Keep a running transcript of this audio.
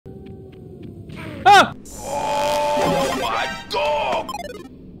Ah! Oh my god!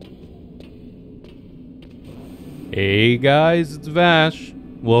 Hey guys, it's Vash.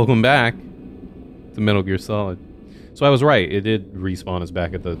 Welcome back to Metal Gear Solid. So I was right, it did respawn us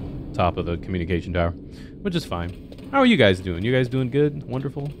back at the top of the communication tower, which is fine. How are you guys doing? You guys doing good?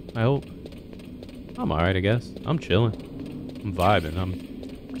 Wonderful, I hope. I'm alright, I guess. I'm chilling. I'm vibing. I'm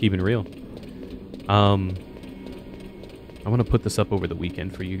keeping it real. I want to put this up over the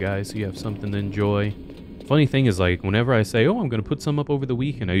weekend for you guys so you have something to enjoy. Funny thing is, like, whenever I say, oh, I'm going to put some up over the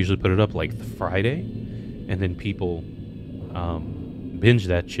weekend, I usually put it up, like, the Friday. And then people binge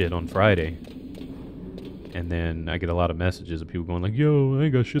that shit on Friday. And then I get a lot of messages of people going like, yo, I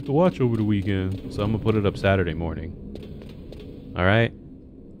ain't got shit to watch over the weekend. So I'm going to put it up Saturday morning. Alright?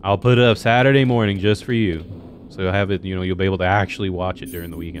 I'll put it up Saturday morning just for you. So you'll have it, you know, you'll be able to actually watch it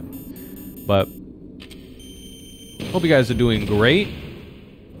during the weekend. But hope you guys are doing great.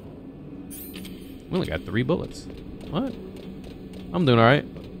 We only got 3 bullets. What? I'm doing alright.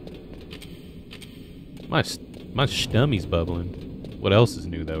 My stummy's bubbling. What else is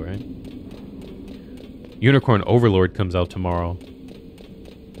new though, right? Unicorn Overlord comes out tomorrow.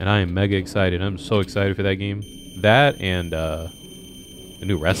 And I am mega excited. I'm so excited for that game. That and the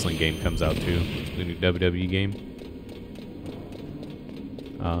new wrestling game comes out too. The new WWE game.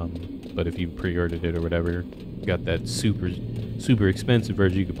 But if you pre-ordered it or whatever, you got that super expensive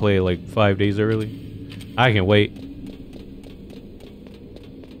version. You could play it like 5 days early. I can't wait.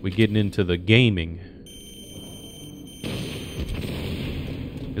 We're getting into the gaming.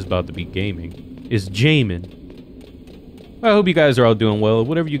 It's about to be gaming. It's jamming. I hope you guys are all doing well.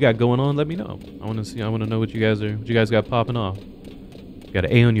 Whatever you got going on, let me know. I want to see. I want to know what you guys got popping off. Got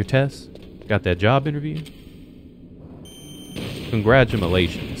an A on your test? Got that job interview?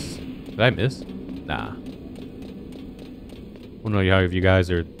 Congratulations. Did I miss? Nah. I want to know how if you guys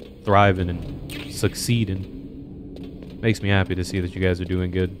are thriving and succeeding. Makes me happy to see that you guys are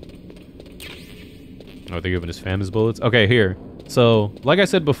doing good. Oh, they're giving us famous bullets? Okay, here. So, like I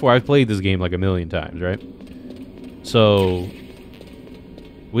said before, I've played this game like a million times, right? So,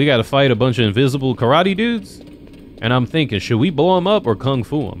 we gotta fight a bunch of invisible karate dudes? And I'm thinking, should we blow them up or kung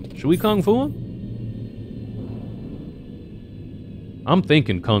fu them? Should we kung fu them? I'm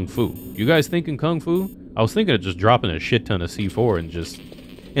thinking kung fu. You guys thinking kung fu? I was thinking of just dropping a shit ton of C4 and just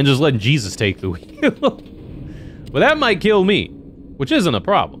letting Jesus take the wheel. But that might kill me, which isn't a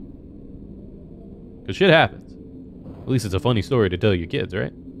problem. Because shit happens. At least it's a funny story to tell your kids,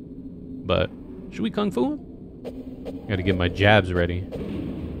 right? But, should we kung fu him? Gotta get my jabs ready.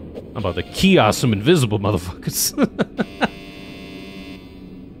 I'm about to kiosk some invisible motherfuckers.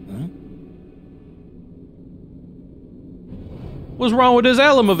 Huh? What's wrong with this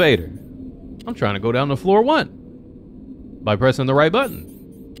elevator? I'm trying to go down to floor 1 by pressing the right button.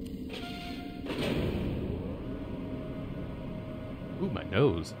 Ooh, my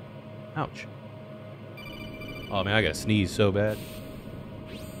nose. Ouch. Oh man, I gotta sneeze so bad.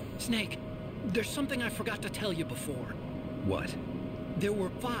 Snake, there's something I forgot to tell you before. What? There were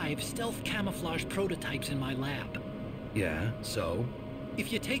 5 stealth camouflage prototypes in my lab. Yeah, so?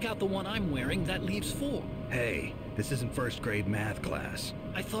 If you take out the one I'm wearing, that leaves 4. Hey, this isn't first grade math class.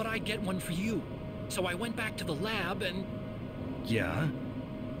 I thought I'd get one for you. So I went back to the lab and... Yeah?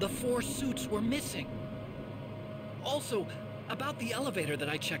 The 4 suits were missing. Also, about the elevator that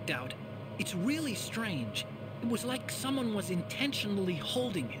I checked out, it's really strange. It was like someone was intentionally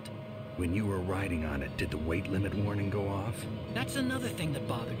holding it. When you were riding on it, did the weight limit warning go off? That's another thing that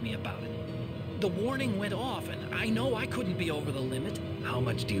bothered me about it. The warning went off, and I know I couldn't be over the limit. How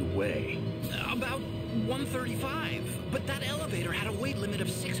much do you weigh? About 135. But that elevator had a weight limit of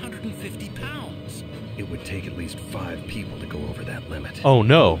 650 pounds. It would take at least 5 people to go over that limit. Oh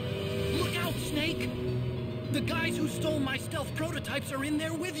no. Look out, Snake! The guys who stole my stealth prototypes are in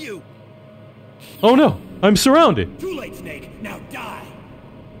there with you! Oh no, I'm surrounded. Too late, Snake. Now die.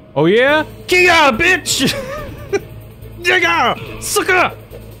 Oh yeah? Kia, bitch! Digga! Suka!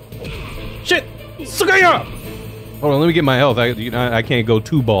 Shit! Suka ya! Hold on, let me get my health. I can't go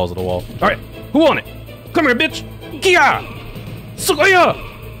 2 balls at the wall. Alright, who on it? Come here, bitch! Kia! Suka ya!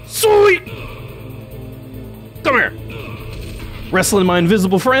 Sweet! Come here! Wrestling my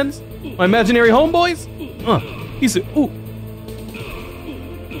invisible friends? My imaginary homeboys? He said, ooh.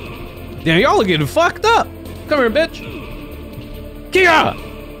 Damn, y'all are getting fucked up. Come here, bitch. Kia!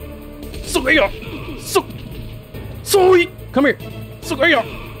 Sugaya! Sweet! Come here. Sugaya!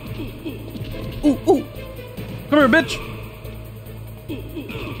 Ooh, ooh. Come here, bitch.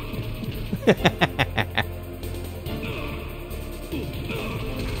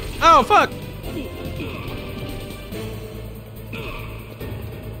 Oh, fuck.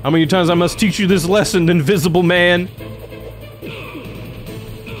 How many times I must teach you this lesson, invisible man?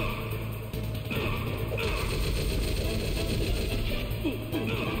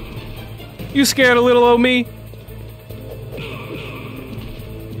 You scared of little old me?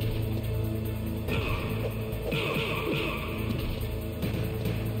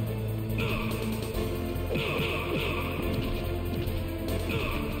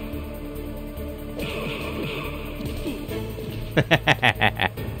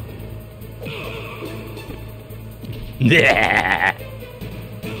 Yeah.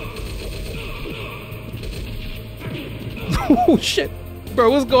 Oh shit,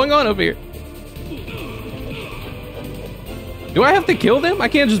 bro, what's going on over here? Do I have to kill them? I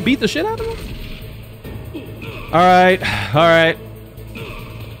can't just beat the shit out of them? Alright, alright.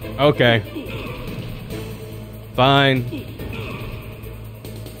 Okay. Fine.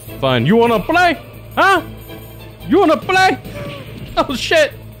 Fine. You wanna play? Huh? You wanna play? Oh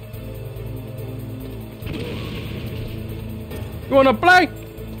shit. You wanna play?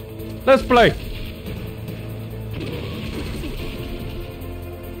 Let's play.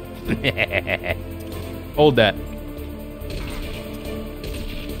 Hold that.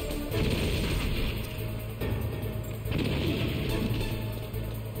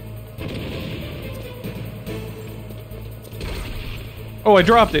 Oh, I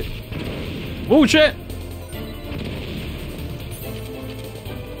dropped it. Oh shit.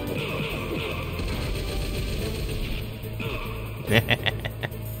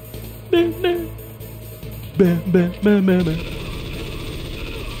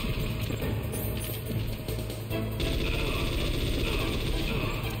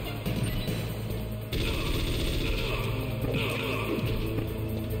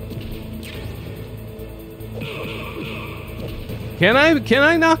 Can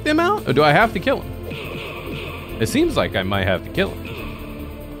I knock them out? Or do I have to kill him? It seems like I might have to kill him.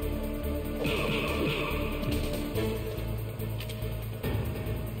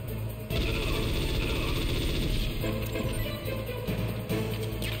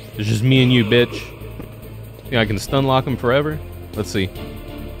 It's just me and you, bitch. Think I can stun lock him forever? Let's see.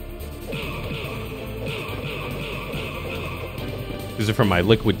 These are from my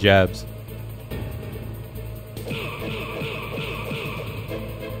liquid jabs.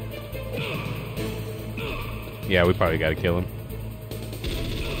 Yeah, we probably gotta kill him.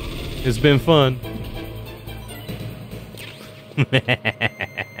 It's been fun.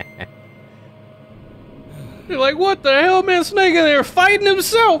 You're like, what the hell, man? Snake in there fighting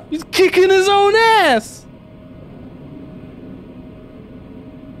himself. He's kicking his own ass.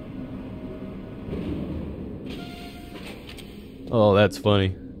 Oh, that's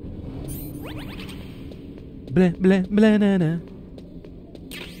funny. Blah, blah, blah, na, na.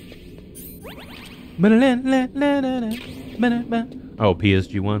 Oh,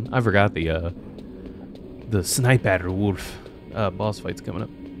 PSG1. I forgot the Sniper Wolf boss fight's coming up.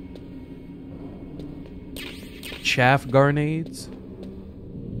 Chaff grenades.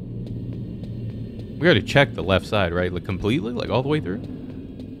 We already checked the left side, right? Like completely, like all the way through.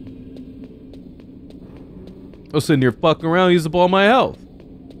 I was sitting here fucking around, used up all my health.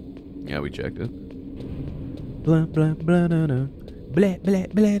 Yeah, we checked it. Blah blah blah blah blah blah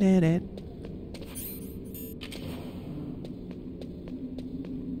blah blah blah.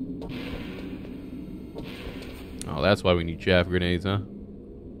 Oh, that's why we need chaff grenades, huh?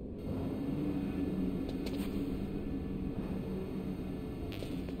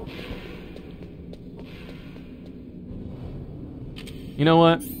 You know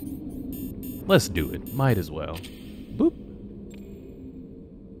what? Let's do it. Might as well. Boop.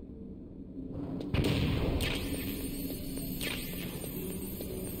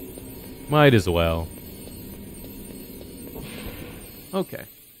 Might as well. Okay.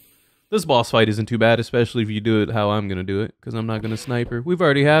 This boss fight isn't too bad, especially if you do it how I'm gonna do it, because I'm not gonna sniper. We've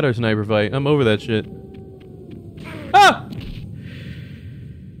already had our sniper fight. I'm over that shit. Ah!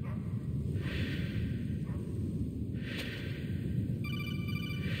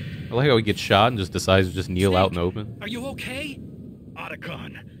 I like how he gets shot and just decides to just kneel out in the open. Are you okay?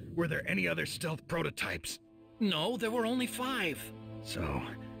 Otacon, were there any other stealth prototypes? No, there were only 5. So,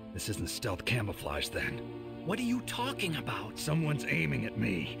 this isn't stealth camouflage then. What are you talking about? Someone's aiming at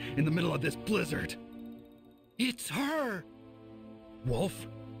me in the middle of this blizzard. It's her! Wolf?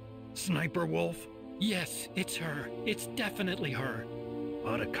 Sniper Wolf? Yes, it's her. It's definitely her.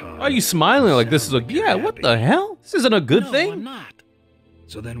 Otacon. Why are you smiling like this is a... Yeah, what the hell? This isn't a good No, thing? I'm not.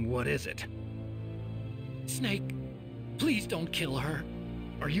 So then what is it? Snake, please don't kill her.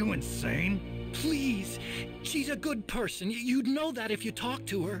 Are you insane? Please. She's a good person. You'd know that if you talked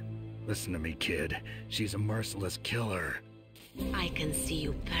to her. Listen to me, kid. She's a merciless killer. I can see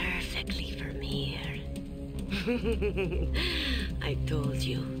you perfectly from here. I told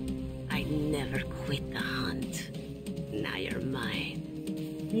you, I'd never quit the hunt. Now you're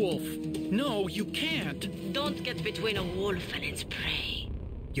mine. Wolf, no, you can't. Don't get between a wolf and its prey.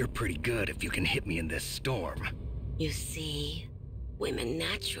 You're pretty good if you can hit me in this storm. You see, women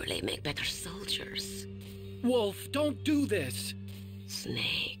naturally make better soldiers. Wolf, don't do this.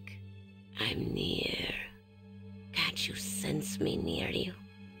 Snake, I'm near. Can't you sense me near you?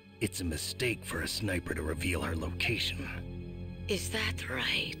 It's a mistake for a sniper to reveal our location. Is that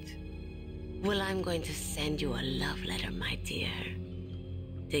right? Well, I'm going to send you a love letter, my dear.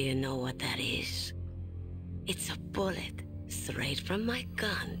 Do you know what that is? It's a bullet straight from my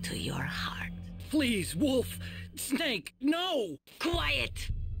gun to your heart. Please, Wolf. Snake, no!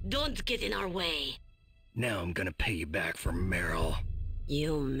 Quiet! Don't get in our way. Now I'm gonna pay you back for Meryl.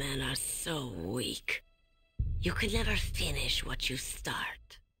 You men are so weak. You can never finish what you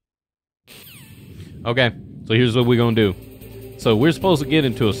start. Okay, so here's what we're gonna do. So we're supposed to get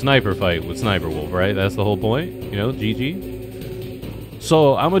into a sniper fight with Sniper Wolf, right? That's the whole point, you know, GG.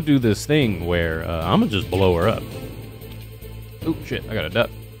 So I'm gonna do this thing where I'm gonna just blow her up. Oh shit, I got a duck.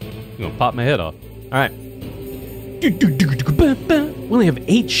 I'm gonna pop my head off. Alright. We only have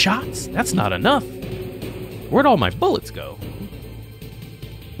 8 shots? That's not enough. Where'd all my bullets go?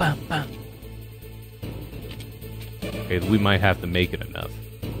 Okay, we might have to make it enough.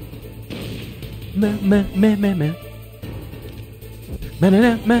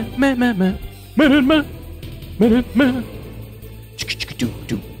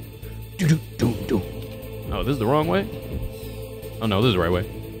 Oh, this is the wrong way? Oh no, this is the right way.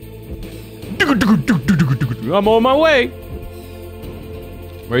 I'm on my way.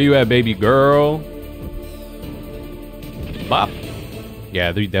 Where you at, baby girl? Bop.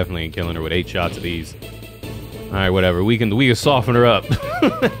 Yeah, they definitely ain't killing her with 8 shots of these. All right, whatever. We can soften her up.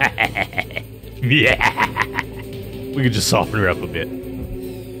 Yeah. We can just soften her up a bit.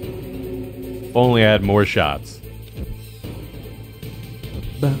 If only I had more shots.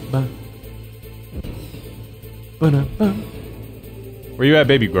 Where you at,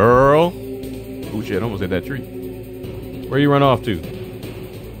 baby girl? Oh shit, almost hit that tree. Where you run off to?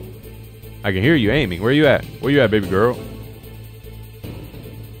 I can hear you aiming. Where you at? Where you at, baby girl?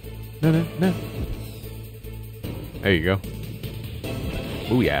 No. There you go.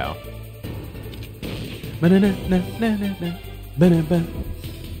 Booyah.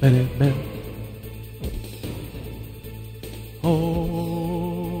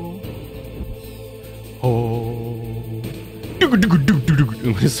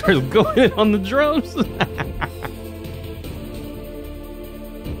 It starts going on the drums.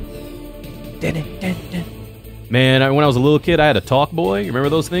 Man, when I was a little kid, I had a talk boy. You remember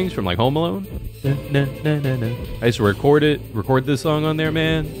those things from like Home Alone? I used to record this song on there,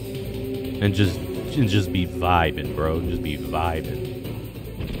 man, and just be vibing, bro. Just be vibing.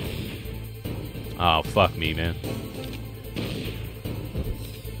 Oh, fuck me, man.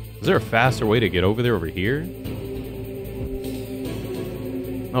 Is there a faster way to get over there over here?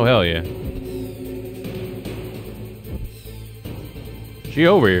 Oh, hell yeah. She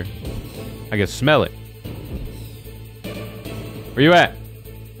over here. I can smell it. Where you at?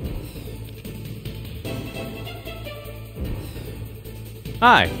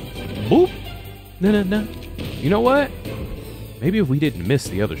 Hi. Boop. No. You know what? Maybe if we didn't miss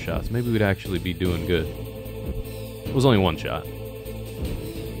the other shots, maybe we'd actually be doing good. It was only 1 shot.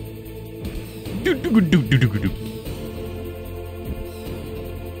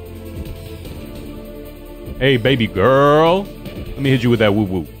 Hey, baby girl. Let me hit you with that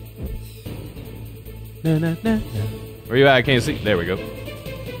woo-woo. Where you at? I can't see. There we go.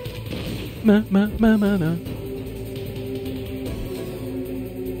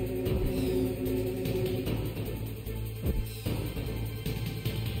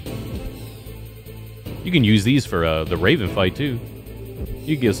 You can use these for the Raven fight too.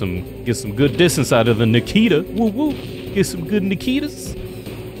 You get some good distance out of the Nikita. Woo woo. Get some good Nikitas.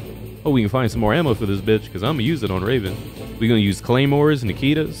 Oh, we can find some more ammo for this bitch because I'm gonna use it on Raven. We're gonna use Claymores,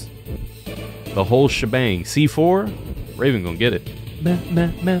 Nikitas, the whole shebang. C4, Raven gonna get it.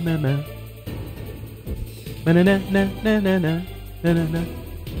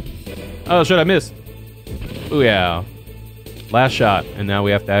 Oh shit, I missed. Oh yeah. Last shot, and now we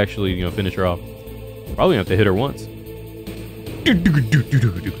have to actually, finish her off. Probably have to hit her once.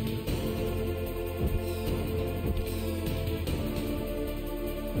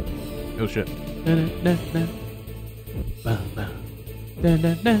 Oh shit.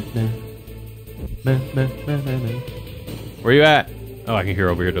 Where you at? Oh, I can hear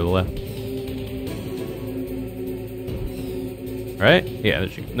over here to the left. Right? Yeah, there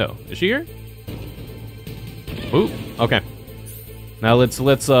she... No. Is she here? Ooh, okay. Now let's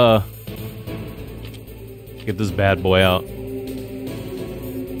get this bad boy out.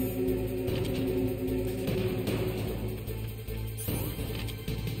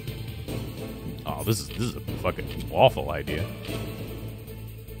 Oh, this is a fucking awful idea.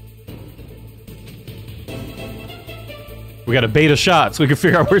 We gotta bait a shot so we can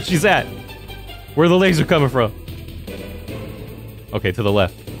figure out where she's at. Where the laser coming from? Okay, to the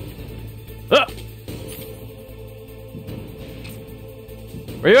left. Ah!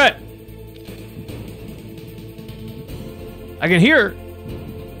 Where you at? I can hear her.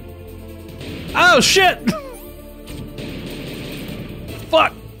 Oh shit!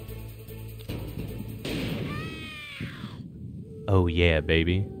 Fuck! Oh yeah,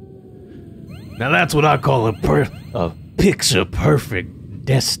 baby. Now that's what I call a picture-perfect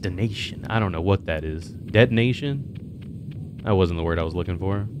destination. I don't know what that is. Detonation? That wasn't the word I was looking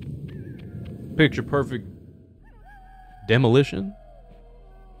for. Picture-perfect demolition?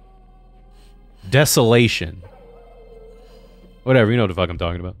 Desolation. Whatever, you know what the fuck I'm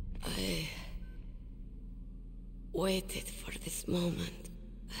talking about. I waited for this moment.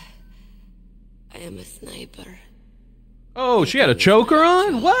 I am a sniper. Oh, she had a choker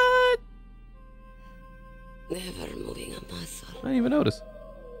on? What? Never moving a muscle. I didn't even notice.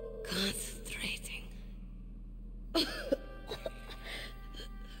 Concentrating.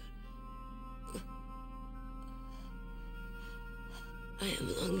 I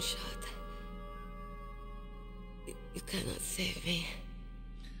am long shot. You cannot save me.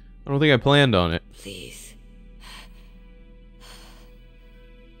 I don't think I planned on it. Please.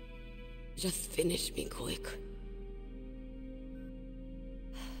 Just finish me quick.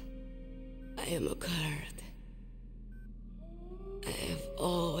 I am a Kurd. I have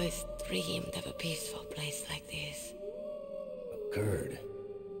always dreamed of a peaceful place like this. A Kurd.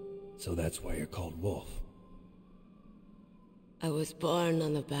 So that's why you're called Wolf. I was born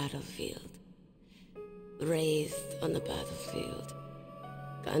on the battlefield. Raised on the battlefield.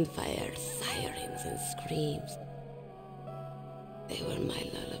 Gunfire, sirens, and screams. They were my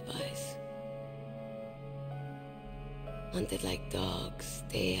lullabies. Hunted like dogs,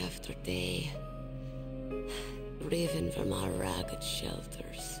 day after day. Driven from our ragged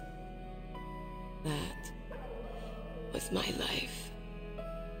shelters. That was my life.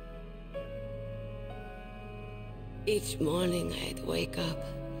 Each morning I'd wake up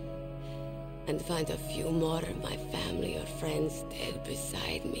and find a few more of my family or friends dead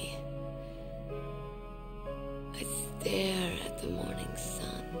beside me. I'd stare at the morning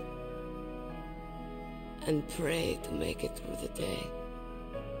sun and pray to make it through the day.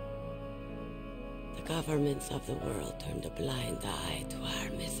 The governments of the world turned a blind eye to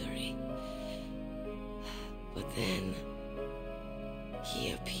our misery. But then,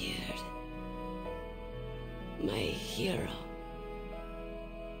 he appeared. My hero.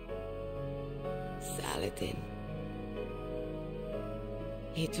 Saladin.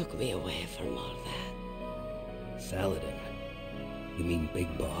 He took me away from all that. Saladin? You mean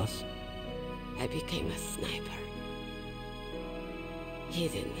Big Boss? I became a sniper.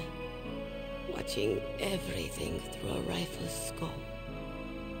 Hidden. Watching everything through a rifle's scope.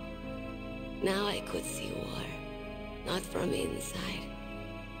 Now I could see war. Not from inside,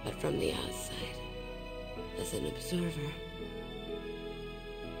 but from the outside. As an observer.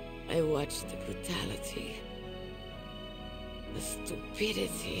 I watched the brutality, the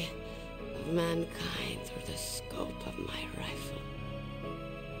stupidity of mankind through the scope of my rifle.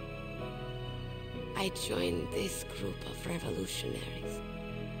 I joined this group of revolutionaries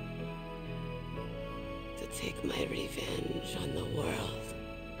to take my revenge on the world.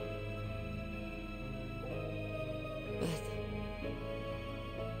 But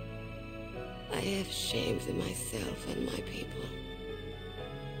I have shamed myself and my people.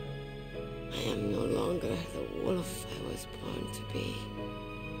 I am no longer the wolf I was born to be.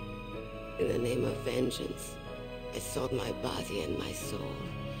 In the name of vengeance, I sold my body and my soul.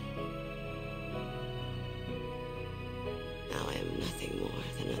 Now I am nothing more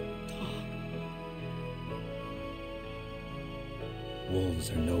than a dog. Wolves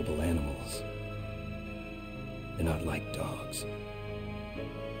are noble animals. They're not like dogs.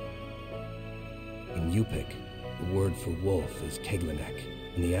 In Yupik, the word for wolf is Keglanek,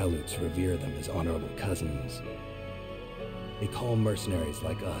 and the Aleuts revere them as honorable cousins. They call mercenaries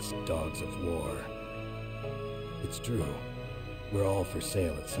like us dogs of war. It's true. We're all for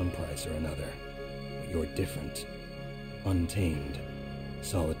sale at some price or another. But you're different. Untamed.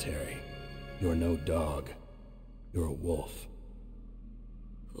 Solitary. You're no dog. You're a wolf.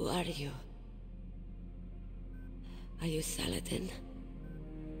 Who are you? Are you Saladin?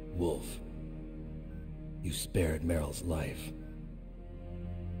 Wolf, you spared Meryl's life.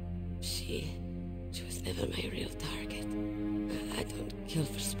 She was never my real target. I don't kill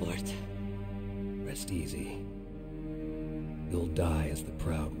for sport. Rest easy. You'll die as the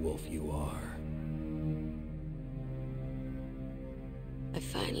proud wolf you are. I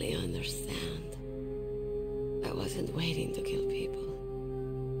finally understand. I wasn't waiting to kill people.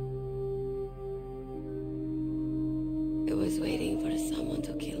 I was waiting for someone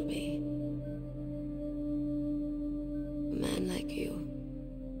to kill me. A man like you.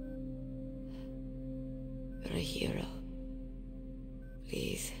 You're a hero.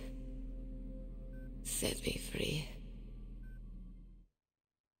 Please, set me free.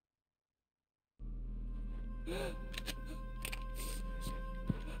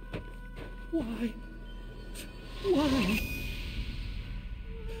 Why? Why?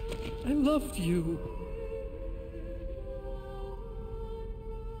 I loved you.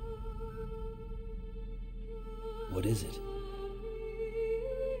 What is it?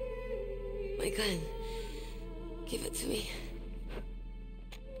 My gun. Give it to me.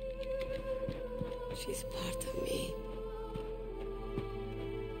 She's part of me.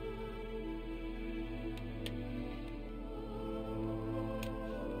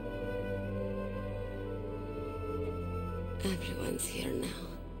 Everyone's here now.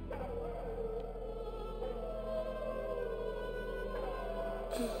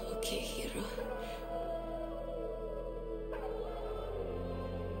 Oh, okay, hero.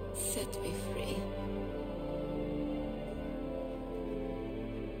 Set me free.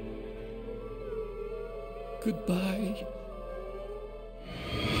 Goodbye.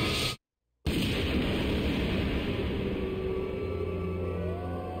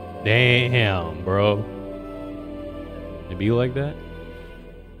 Damn, bro. It be like that?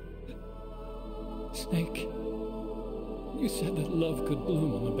 Snake, you said that love could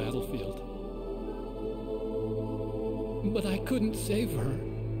bloom on the battlefield. But I couldn't save her.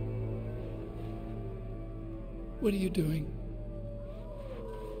 What are you doing?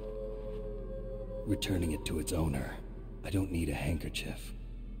 Returning it to its owner. I don't need a handkerchief.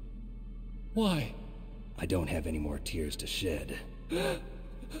 Why? I don't have any more tears to shed.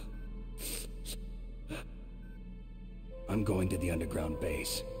 I'm going to the underground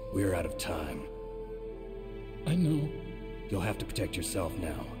base. We're out of time. I know. You'll have to protect yourself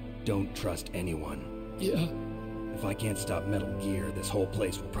now. Don't trust anyone. Yeah. If I can't stop Metal Gear, this whole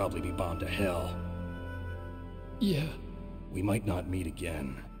place will probably be bombed to hell. Yeah. We might not meet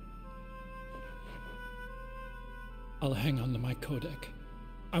again. I'll hang on to my codec.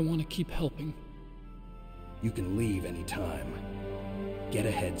 I want to keep helping. You can leave anytime. Get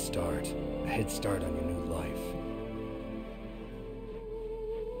a head start. A head start on your new life.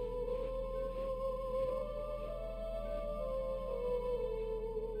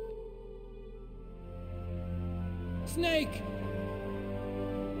 Snake!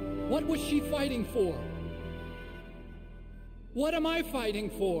 What was she fighting for? What am I fighting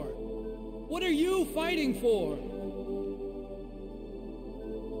for? What are you fighting for?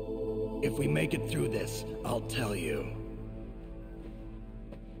 If we make it through this, I'll tell you.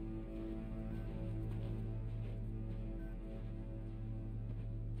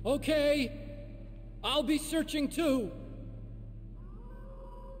 Okay. I'll be searching too.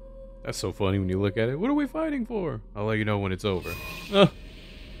 That's so funny when you look at it. What are we fighting for? I'll let you know when it's over.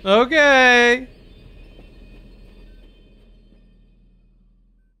 Okay.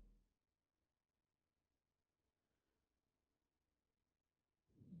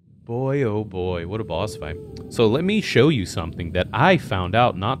 Boy, oh boy, what a boss fight. So let me show you something that I found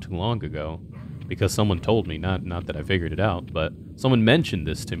out not too long ago, because someone told me, not that I figured it out, but someone mentioned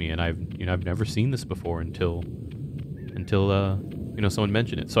this to me, and I've never seen this before until someone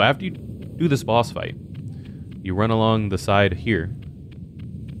mentioned it. So after you do this boss fight, you run along the side here.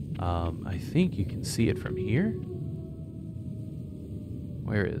 I think you can see it from here.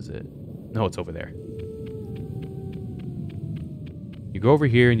 Where is it? No, it's over there. You go over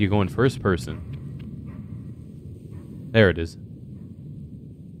here and you go in first person. There it is.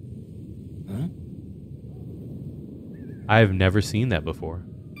 Huh? I've never seen that before.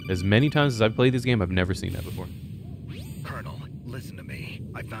 As many times as I've played this game, I've never seen that before. Colonel, listen to me.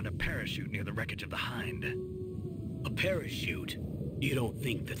 I found a parachute near the wreckage of the Hind. A parachute? You don't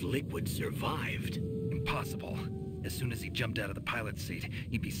think that Liquid survived? Impossible. As soon as he jumped out of the pilot's seat,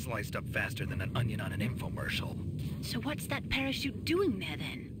 he'd be sliced up faster than an onion on an infomercial. So what's that parachute doing there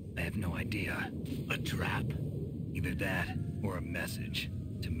then? I have no idea. A trap? Either that, or a message.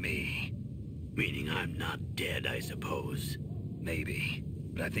 To me. Meaning I'm not dead, I suppose. Maybe.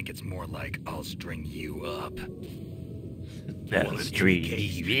 But I think it's more like, I'll string you up. Well, in any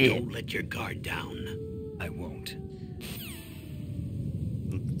case, don't let your guard down. I won't.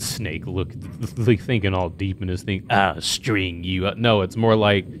 Snake look like thinking all deep in his thing. String you up. No, it's more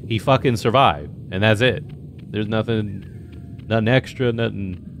like he fucking survived, and that's it. There's nothing extra,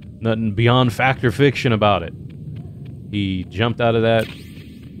 nothing beyond fact or fiction about it. He jumped out of that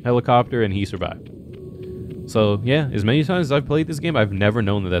helicopter and he survived. So yeah, as many times as I've played this game, I've never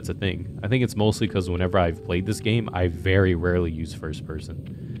known that that's a thing. I think it's mostly because whenever I've played this game, I very rarely use first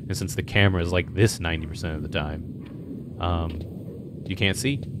person, and since the camera is like this 90% of the time, you can't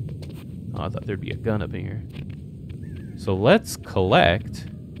see. Oh, I thought there'd be a gun up in here. So let's collect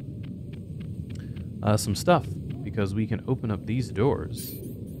some stuff, because we can open up these doors.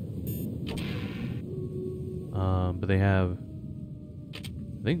 But they have...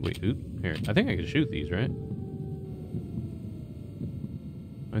 I think I can shoot these, right?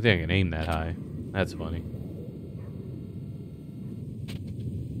 I think I can aim that high. That's funny.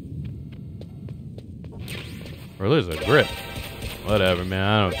 Or there's a grip. Whatever, man.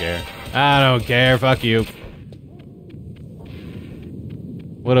 I don't care. I don't care. Fuck you.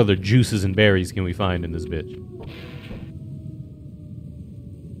 What other juices and berries can we find in this bitch?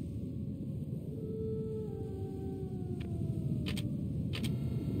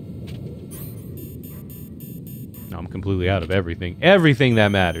 No, I'm completely out of everything. Everything that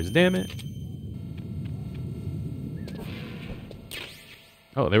matters. Damn it.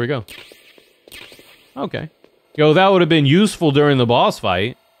 Oh, there we go. Okay. Yo, that would have been useful during the boss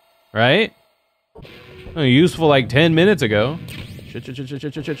fight, right? Useful like 10 minutes ago. Shit.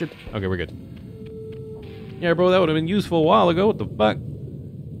 Okay, we're good. Yeah, bro, that would have been useful a while ago. What the fuck?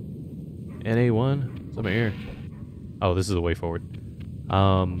 NA1? What's up here? Oh, this is the way forward.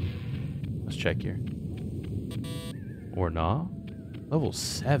 Let's check here. Or nah? Level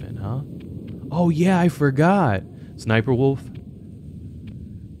 7, huh? Oh, yeah, I forgot. Sniper Wolf.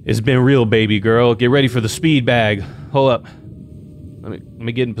 It's been real, baby girl. Get ready for the speed bag. Hold up. Let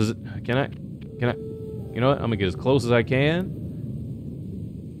me get in position. Can I? You know what? I'm gonna get as close as I can.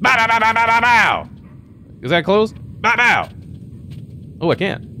 Bow, bow, bow, bow, bow, bow, bow. Is that close? Bow, bow. Oh, I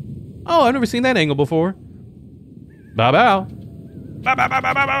can't. Oh, I've never seen that angle before. Bow, bow. Bow, bow, bow,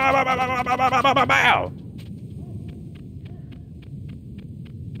 bow, bow, bow, bow, bow, bow, bow, bow, bow, bow.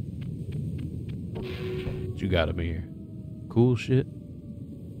 What you got up in here? Cool shit.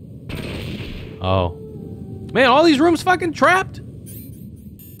 Oh. Man, all these rooms fucking trapped?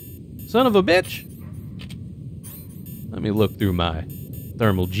 Son of a bitch. Let me look through my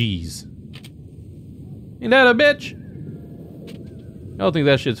thermal G's. Ain't that a bitch? I don't think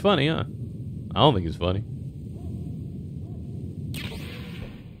that shit's funny, huh? I don't think it's funny.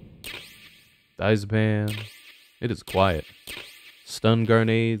 Diazepam. It is quiet. Stun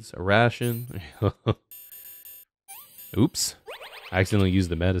grenades, a ration. Oops. I accidentally used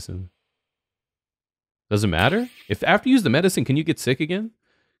the medicine. Does it matter? If after you use the medicine, can you get sick again?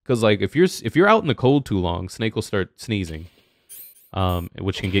 Because like if you're out in the cold too long, Snake will start sneezing,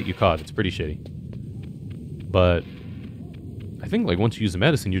 which can get you caught. It's pretty shitty. But I think like once you use the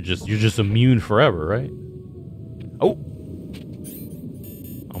medicine, you're just immune forever, right? Oh,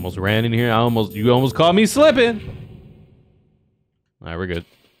 almost ran in here. You almost caught me slipping. All right, we're good.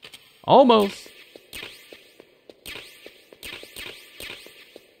 Almost.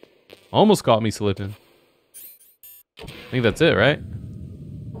 Almost caught me slipping. I think that's it, right?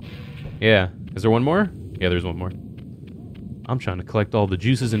 Yeah. Is there one more? Yeah, there's one more. I'm trying to collect all the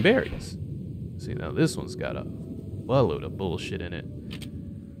juices and berries. See, now this one's got a buttload of bullshit in it.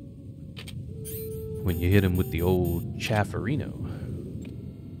 When you hit him with the old chaffarino.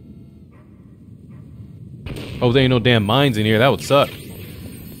 Oh, there ain't no damn mines in here. That would suck.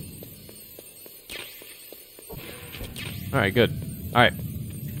 Alright, good. Alright.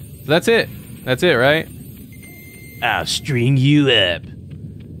 So that's it. That's it, right? I'll string you up.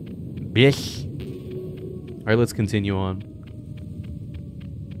 Bitch. Alright, let's continue on.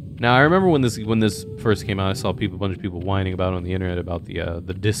 Now, I remember when this first came out, I saw a bunch of people whining about it on the internet about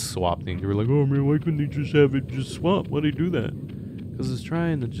the disc swap thing. They were like, oh man, why couldn't they just have it just swap? Why'd they do that? Because it's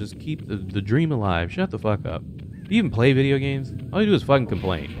trying to just keep the dream alive. Shut the fuck up. Do you even play video games? All you do is fucking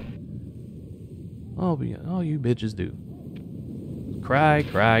complain. All you bitches do. Cry,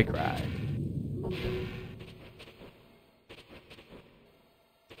 cry, cry.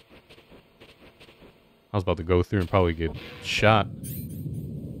 I was about to go through and probably get shot.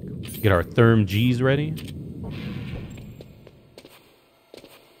 Get our therm G's ready.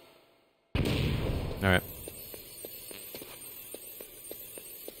 Alright.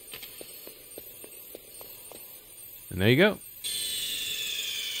 And there you go.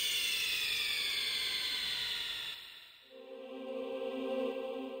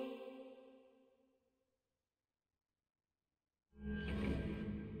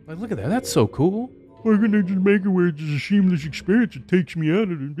 Like, look at that. That's so cool. Why couldn't I just make it where it's just a seamless experience? It takes me out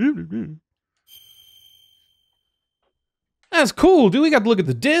of it. That's cool, dude. We got to look at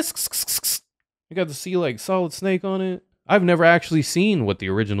the discs. We got to see, like, Solid Snake on it. I've never actually seen what the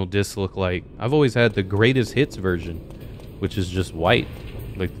original discs look like. I've always had the greatest hits version, which is just white.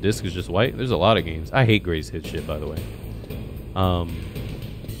 Like, the disc is just white. There's a lot of games. I hate greatest hit shit, by the way.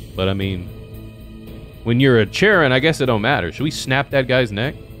 But, I mean, when you're a Charon, I guess it don't matter. Should we snap that guy's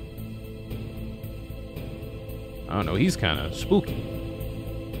neck? I don't know. He's kind of spooky.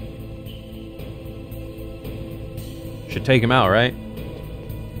 Should take him out, right?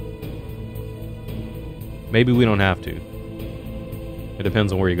 Maybe we don't have to. It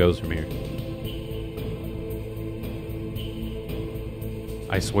depends on where he goes from here.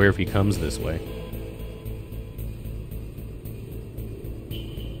 I swear if he comes this way.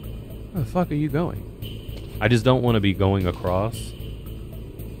 Where the fuck are you going? I just don't want to be going across.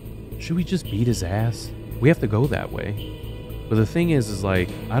 Should we just beat his ass? We have to go that way. But the thing is like,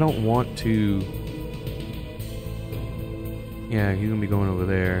 I don't want to... Yeah, he's gonna be going over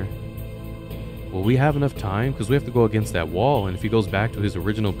there. Will we have enough time? Because we have to go against that wall, and if he goes back to his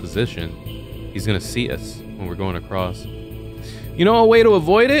original position, he's gonna see us when we're going across. You know a way to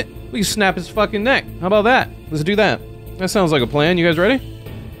avoid it? We can snap his fucking neck. How about that? Let's do that. That sounds like a plan. You guys ready?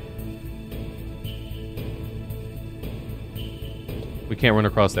 We can't run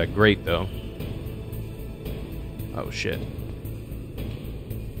across that grate, though. Oh, shit.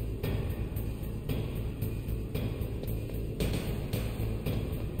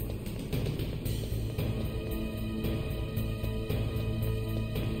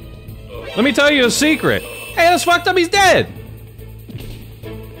 Let me tell you a secret. Hey, that's fucked up. He's dead.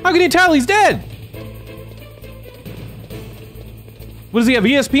 How can you tell he's dead? What does he have,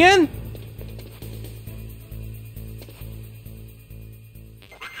 ESPN?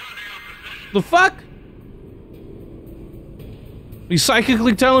 The fuck? You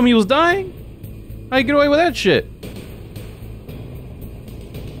psychically tell him he was dying? How you get away with that shit?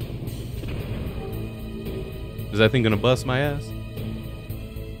 Is that thing gonna bust my ass?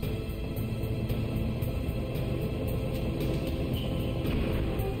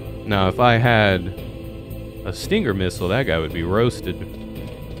 Now, if I had a Stinger missile, that guy would be roasted.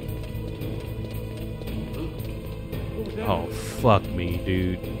 Oh, fuck me,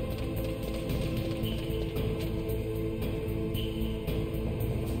 dude.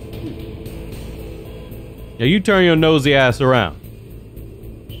 Yeah, you turn your nosy ass around.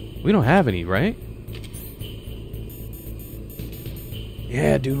 We don't have any, right?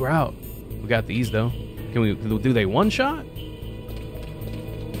 Yeah, dude, we're out. We got these, though. Can we, do they one shot?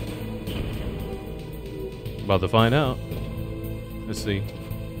 About to find out. Let's see.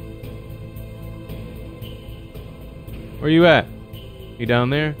 Where you at? You down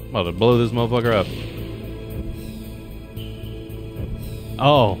there? I'm about to blow this motherfucker up.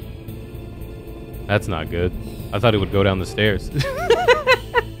 Oh. That's not good. I thought it would go down the stairs.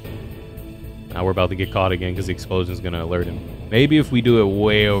 Now we're about to get caught again because the explosion's going to alert him. Maybe if we do it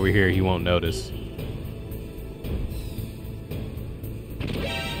way over here, he won't notice.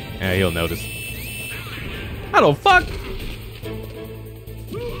 Yeah, he'll notice. How the fuck?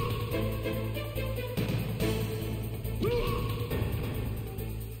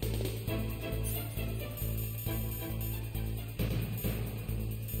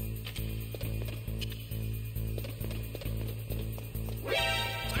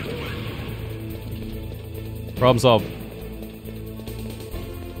 Problem solved.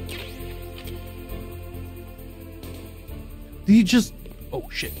 Did he just... Oh,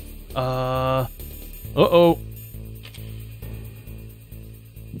 shit. Uh-oh.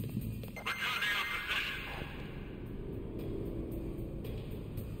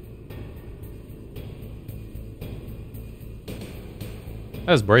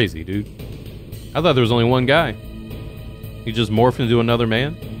 That's brazy, dude. I thought there was only one guy. He just morphed into another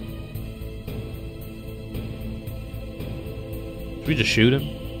man. Should we just shoot him?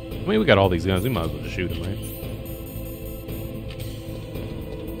 I mean, we got all these guns. We might as well just shoot him, right?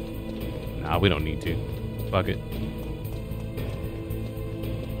 Nah, we don't need to. Fuck it.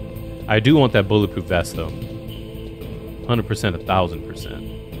 I do want that bulletproof vest, though. 100%,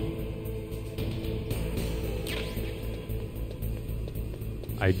 1,000%.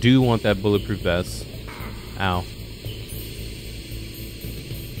 I do want that bulletproof vest. Ow.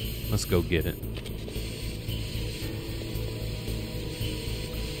 Let's go get it.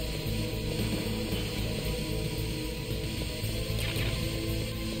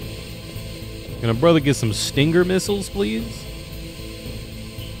 Can a brother get some Stinger missiles, please?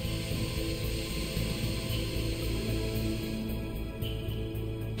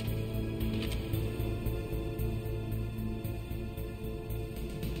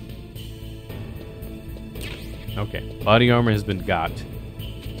 Okay, body armor has been got.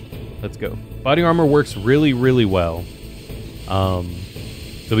 Let's go. Body armor works really, really well. To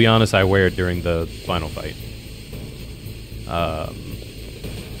be honest, I wear it during the final fight.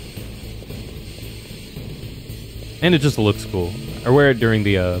 And it just looks cool. I wear it during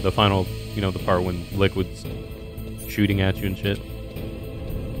the final, you know, the part when Liquid's shooting at you and shit.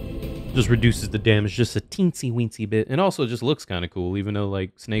 Just reduces the damage just a teensy weensy bit, and also just looks kind of cool. Even though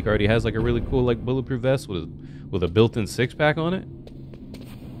like Snake already has like a really cool like bulletproof vest with a built-in 6-pack on it.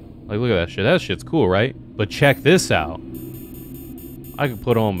 Like look at that shit. That shit's cool, right? But check this out. I can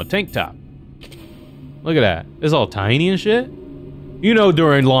put on my tank top. Look at that. It's all tiny and shit. You know,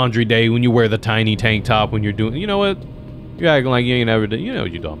 during laundry day when you wear the tiny tank top when you're doing, you know what? You're acting like you ain't ever done. You know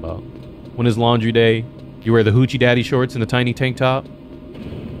what you're talking about. When it's laundry day, you wear the hoochie daddy shorts and the tiny tank top.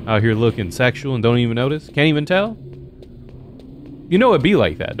 Out here looking sexual and don't even notice. Can't even tell. You know it'd be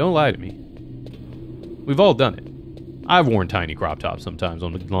like that. Don't lie to me. We've all done it. I've worn tiny crop tops sometimes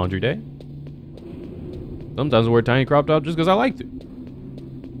on the laundry day. Sometimes I wear tiny crop top just because I like to.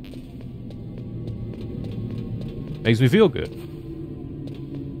 Makes me feel good.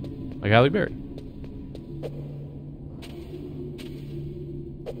 Like Halle Berry.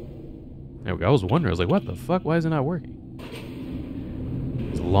 There we go. I was wondering. I was like, what the fuck? Why is it not working?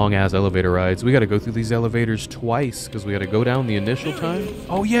 It's a long-ass elevator ride. So we got to go through these elevators twice because we got to go down the initial time.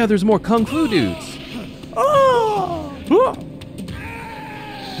 Oh, yeah. There's more Kung Fu dudes. Oh!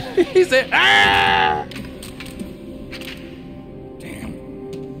 He said, ah!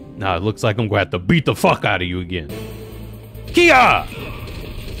 Damn. Nah, it looks like I'm going to have to beat the fuck out of you again. Kia!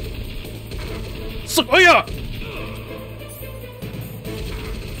 Sukoya!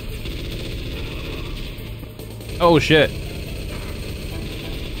 Oh shit.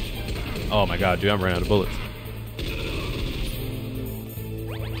 Oh my god, dude, I'm running out of bullets.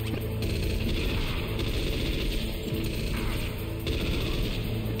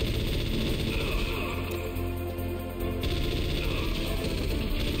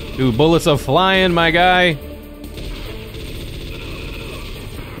 Dude, bullets are flying, my guy.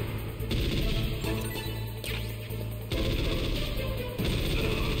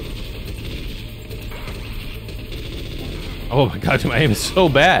 Oh my god, my aim is so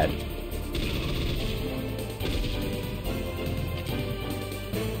bad.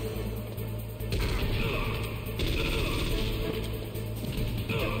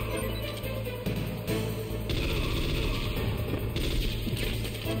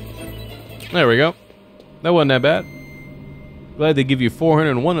 There we go. That wasn't that bad. Glad they give you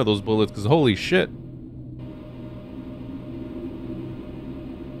 401 of those bullets, because holy shit.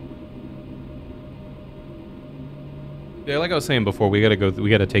 Yeah, like I was saying before, we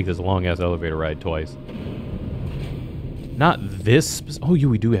gotta take this long-ass elevator ride twice. Not this, oh, yeah,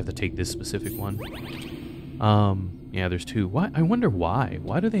 we do have to take this specific one. Yeah, there's two. Why? I wonder why.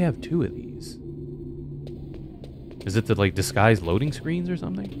 Why do they have two of these? Is it to, like, disguise loading screens or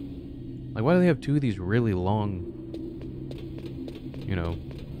something? Like, why do they have two of these really long, you know,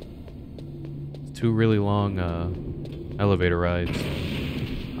 two really long, elevator rides?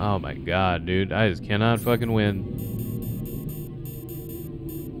 Oh my god, dude. I just cannot fucking win.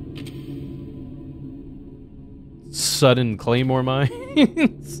 Sudden Claymore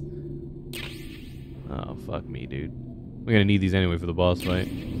mines. Oh, fuck me, dude. We're gonna need these anyway for the boss fight.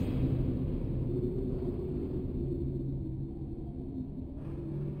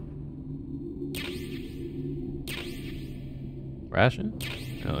 Ration?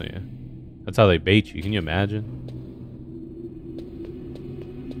 Hell yeah. That's how they bait you. Can you imagine?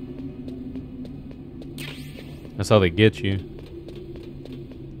 That's how they get you.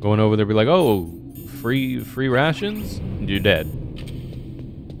 Going over there, be like, oh, free rations? And you're dead.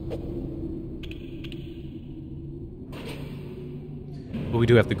 But we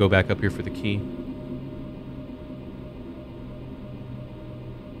do have to go back up here for the key.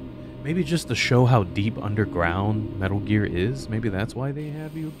 Maybe just to show how deep underground Metal Gear is. Maybe that's why they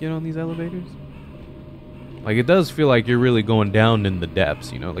have you get on these elevators. Like, it does feel like you're really going down in the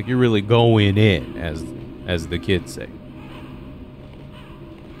depths, you know? Like, you're really going in, as the kids say.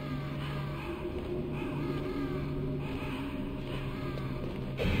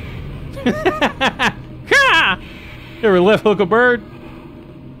 You ever left hook a bird?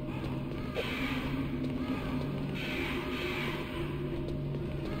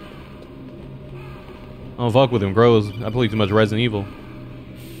 I don't fuck with him, grows. I play too much Resident Evil.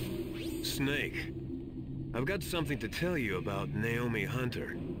 Snake, I've got something to tell you about Naomi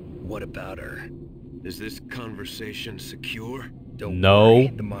Hunter. What about her? Is this conversation secure? Don't No.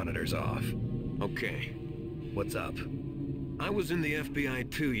 worry, the monitor's off. Okay. What's up? I was in the FBI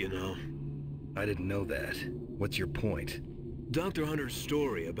too, you know. I didn't know that. What's your point? Dr. Hunter's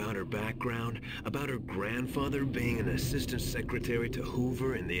story about her background, about her grandfather being an assistant secretary to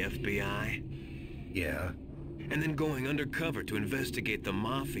Hoover in the FBI. Yeah? And then going undercover to investigate the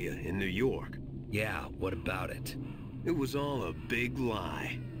Mafia in New York. Yeah, what about it? It was all a big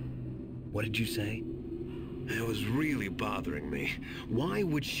lie. What did you say? It was really bothering me. Why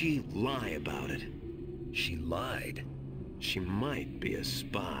would she lie about it? She lied? She might be a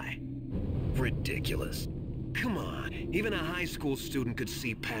spy. Ridiculous. Come on, even a high school student could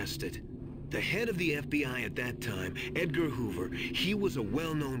see past it. The head of the FBI at that time, Edgar Hoover, he was a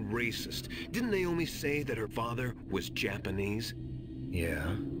well-known racist. Didn't Naomi say that her father was Japanese?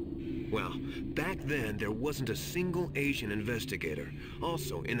 Yeah? Well, back then, there wasn't a single Asian investigator.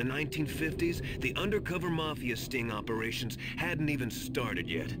 Also, in the 1950s, the undercover mafia sting operations hadn't even started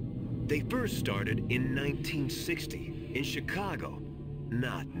yet. They first started in 1960, in Chicago,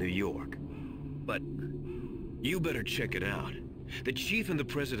 not New York. But you better check it out. The chief and the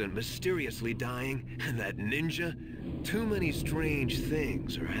president mysteriously dying, and that ninja? Too many strange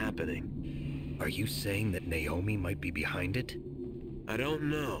things are happening. Are you saying that Naomi might be behind it? I don't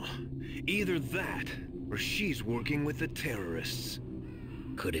know. Either that, or she's working with the terrorists.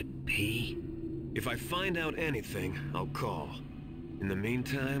 Could it be? If I find out anything, I'll call. In the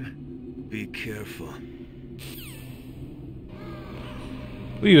meantime, be careful.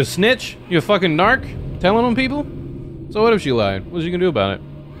 What, you a snitch? You a fucking narc? Telling on people? So what if she lied? What's she gonna do about it?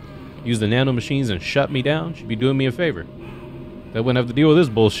 Use the nanomachines and shut me down? She'd be doing me a favor. They wouldn't have to deal with this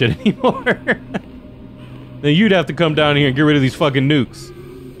bullshit anymore. Then you'd have to come down here and get rid of these fucking nukes.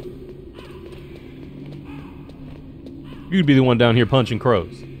 You'd be the one down here punching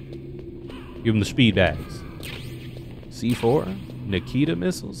crows. Give them the speed bags. C4? Nikita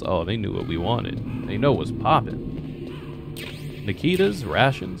missiles? Oh, they knew what we wanted. They know what's poppin'. Nikitas?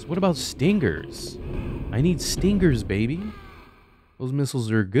 Rations? What about stingers? I need stingers, baby. Those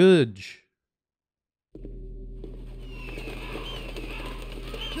missiles are good.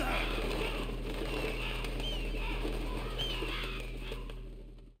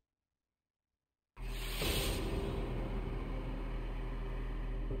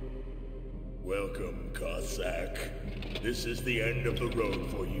 Welcome, Cossack. This is the end of the road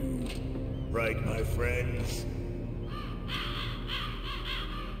for you. Right, my friends?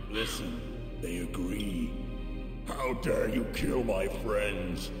 Listen, they agree. How dare you kill my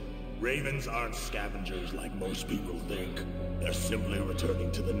friends? Ravens aren't scavengers like most people think. They're simply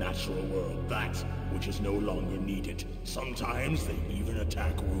returning to the natural world, that which is no longer needed. Sometimes they even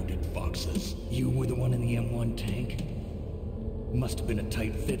attack wounded foxes. You were the one in the M1 tank? Must have been a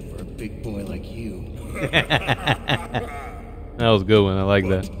tight fit for a big boy like you. That was a good one. I like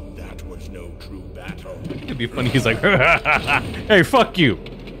But that. that was no true battle. It'd be funny. He's like, hey, fuck you.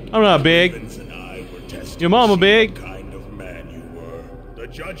 I'm not big. Ravens and I were tested Your mama to see big. what kind of man you were. The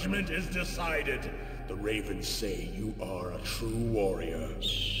judgment is decided. The Ravens say you are a true warrior.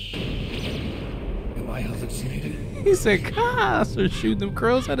 Am I hallucinating? He said, "Ah!" Started shooting them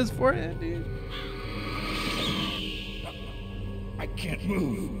crows at his forehead, dude. I can't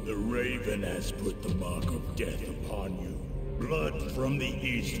move. The Raven has put the mark of death upon you. Blood from the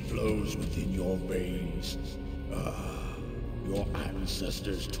east flows within your veins. Your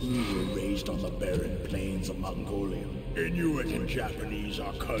ancestors too were raised on the barren plains of Mongolia. Inuit and Japanese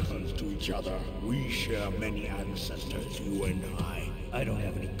are cousins to each other. We share many ancestors, you and I. I don't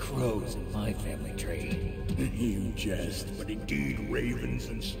have any crows in my family tree. You jest, but indeed ravens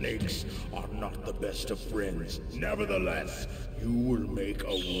and snakes are not the best of friends. Nevertheless, you will make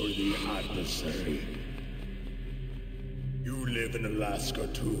a worthy adversary. You live in Alaska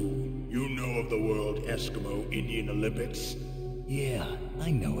too. You know of the World Eskimo Indian Olympics? Yeah,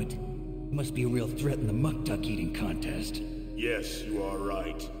 I know it. Must be a real threat in the muck duck eating contest. Yes, you are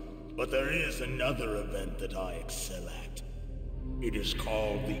right. But there is another event that I excel at. It is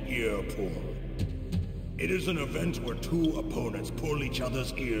called the ear pull. It is an event where two opponents pull each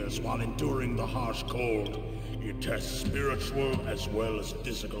other's ears while enduring the harsh cold. It tests spiritual as well as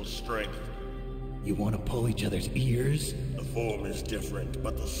physical strength. You want to pull each other's ears? The form is different,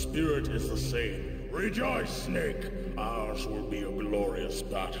 but the spirit is the same. Rejoice, Snake! Ours will be a glorious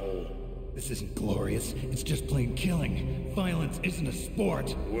battle. This isn't glorious. It's just plain killing. Violence isn't a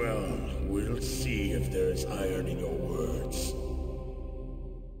sport. Well, we'll see if there's iron in your words.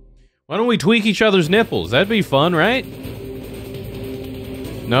 Why don't we tweak each other's nipples? That'd be fun, right?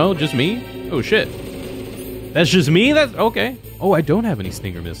 No, just me? Oh, shit. That's just me? That's okay. Oh, I don't have any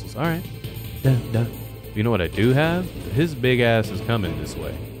stinger missiles. All right. Dun, dun. You know what I do have? His big ass is coming this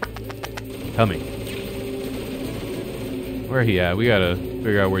way. Coming. Where he at? We gotta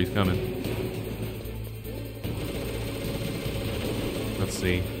figure out where he's coming. Let's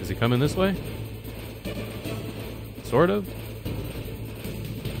see. Is he coming this way? Sort of.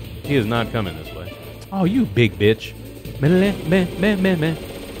 He is not coming this way. Oh, you big bitch.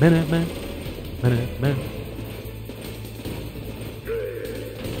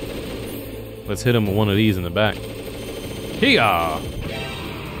 Let's hit him with one of these in the back. Hee-yah!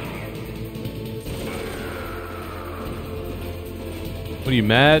 What are you,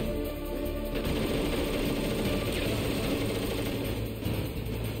 mad?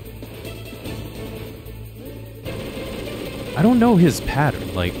 I don't know his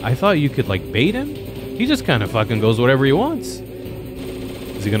pattern. Like, I thought you could, like, bait him? He just kind of fucking goes whatever he wants.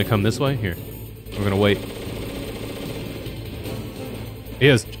 Is he gonna come this way? Here. We're gonna wait. He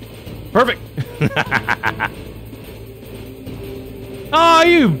is. Perfect! Oh,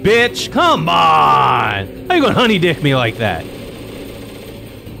 you bitch! Come on! How you gonna honey dick me like that?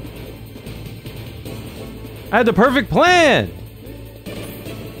 I had the perfect plan!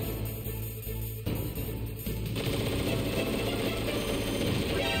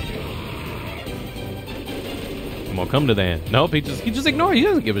 Come on, come to the end. Nope, he just ignored. He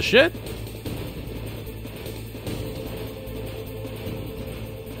doesn't give a shit.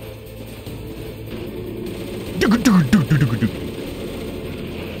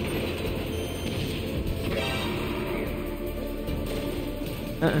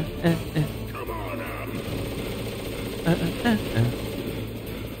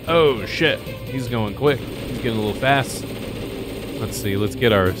 Oh shit! He's going quick. He's getting a little fast. Let's see. Let's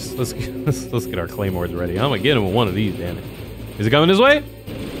get our claymores ready. I'm gonna get him with one of these. Damn it! Is he coming this way?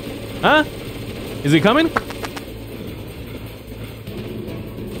 Huh? Is he coming?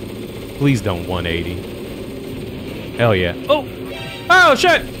 Please don't 180. Hell yeah! Oh! Oh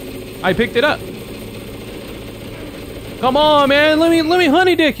shit! I picked it up. Come on, man! Let me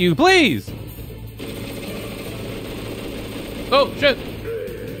honey dick you, please. Oh shit!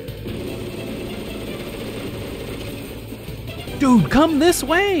 Dude, come this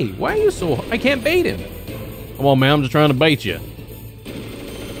way! Why are you so... I can't bait him. Come on, man, I'm just trying to bait you.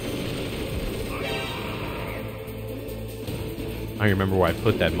 I remember where I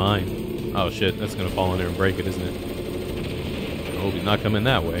put that mine. Oh shit, that's gonna fall in there and break it, isn't it? I hope he's not coming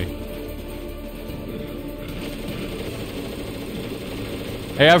that way.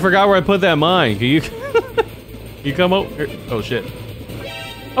 Hey, I forgot where I put that mine. Can you... you come over? Oh shit.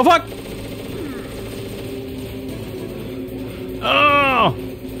 Oh fuck! Oh!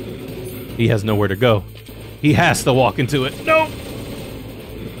 He has nowhere to go. He has to walk into it. No!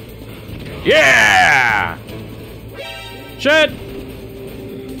 Yeah! Shit!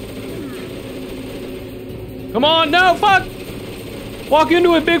 Come on, no, fuck! Walk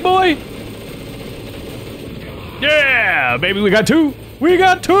into it, big boy! Yeah! Baby, we got two! We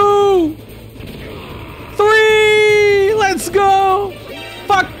got two! 3! Let's go!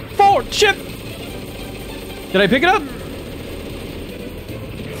 Fuck! 4! Shit! Did I pick it up?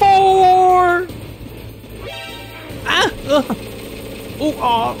 4! Ah! Ooh,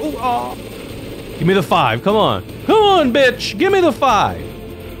 ah, ooh, ah. Give me the 5, come on. Come on, bitch! Give me the 5!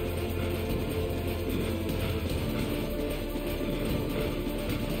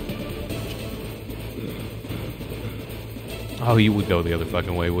 Oh, you would go the other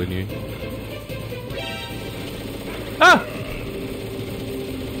fucking way, wouldn't you? Ah!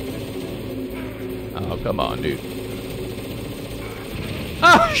 Oh, come on, dude.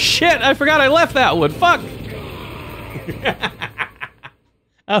 Oh, shit! I forgot I left that one. Fuck!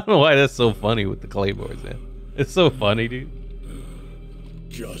 I don't know why that's so funny with the claymores, man. It's so funny, dude.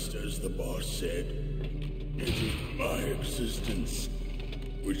 Just as the boss said, it is my existence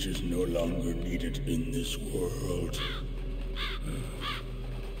which is no longer needed in this world.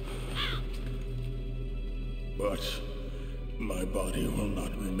 But my body will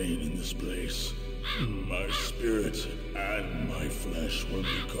not remain in this place. My spirit and my flesh will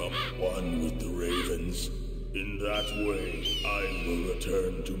become one with the ravens. In that way, I will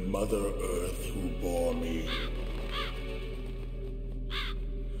return to Mother Earth who bore me.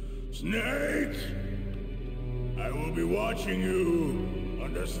 Snake! I will be watching you.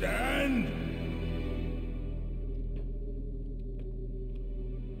 Understand?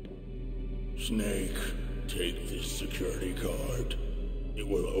 Snake, take this security card. It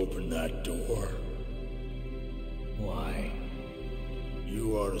will open that door. Why?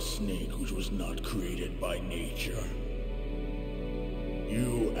 You are a snake which was not created by nature.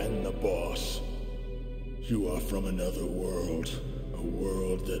 You and the boss. You are from another world. A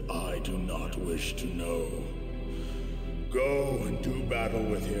world that I do not wish to know. Go and do battle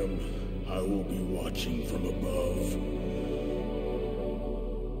with him. I will be watching from above.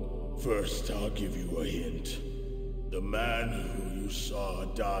 First, I'll give you a hint. The man who you saw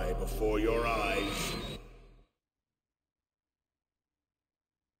die before your eyes.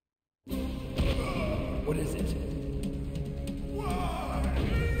 What is it?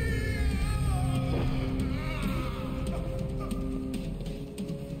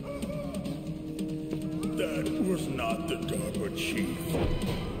 That was not the DARPA chief.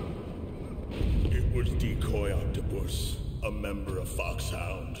 It was Decoy Octopus, a member of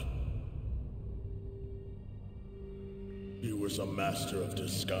Foxhound. He was a master of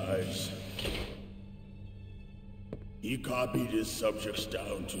disguise. He copied his subjects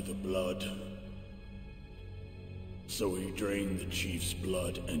down to the blood. So he drained the chief's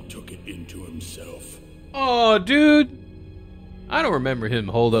blood and took it into himself. Oh, dude. I don't remember him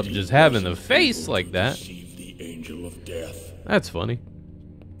hold up just having the face like that. Deceive the Angel of Death. That's funny.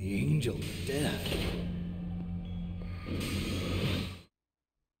 The Angel of Death.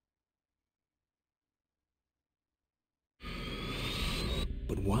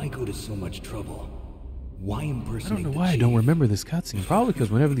 But why go to so much trouble? Why impersonate? I don't know why I don't remember this cutscene. Probably because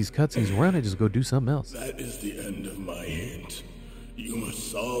whenever these cutscenes run, I just go do something else. That is the end of my hint. You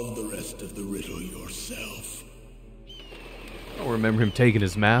must solve the rest of the riddle yourself. I don't remember him taking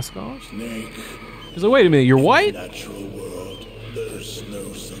his mask off. Snake. He's like, wait a minute, you're white? In the natural world, there's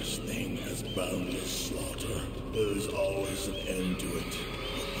no such thing as boundless slaughter. There's always an end to it.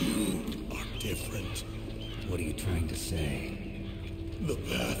 But you are different. What are you trying to say? The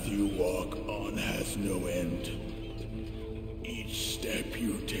path you walk on has no end. Each step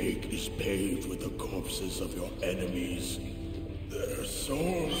you take is paved with the corpses of your enemies. Their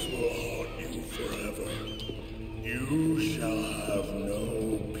souls will haunt you forever. You shall have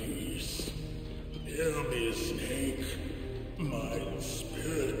no peace. Hear me, Snake. My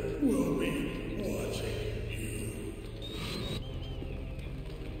spirit will be watching you.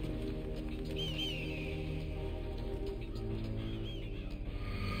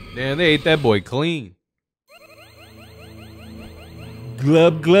 Man, they ate that boy clean.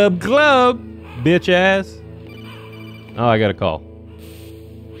 Glub, glub, glub, bitch ass. Oh, I got a call.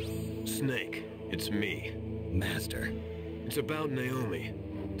 Snake, it's me. Master. It's about Naomi.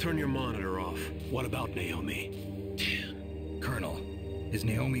 Turn your monitor off. What about Naomi? Colonel, is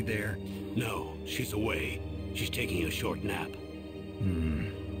Naomi there? No, she's away. She's taking a short nap.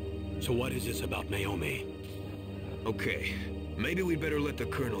 So what is this about Naomi? Okay, maybe we'd better let the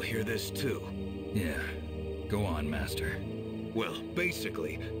Colonel hear this too. Yeah. Go on, Master. Well,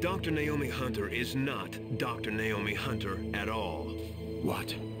 basically, Dr. Naomi Hunter is not Dr. Naomi Hunter at all.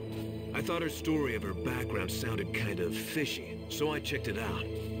 What? I thought her story of her background sounded kind of fishy, so I checked it out.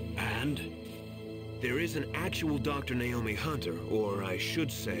 And? There is an actual Dr. Naomi Hunter, or I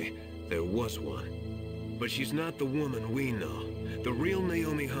should say, there was one. But she's not the woman we know. The real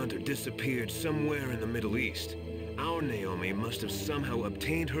Naomi Hunter disappeared somewhere in the Middle East. Our Naomi must have somehow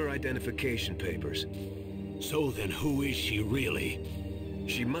obtained her identification papers. So then who is she really?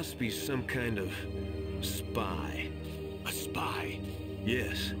 She must be some kind of spy. A spy?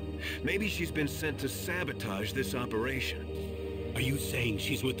 Yes. Maybe she's been sent to sabotage this operation. Are you saying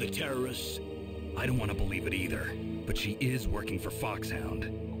she's with the terrorists? I don't want to believe it either, but she is working for Foxhound.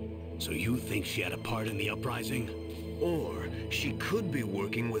 So you think she had a part in the uprising? Or she could be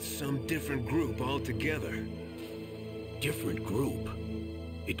working with some different group altogether. Different group?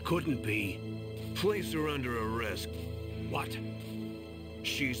 It couldn't be. Place her under arrest. What?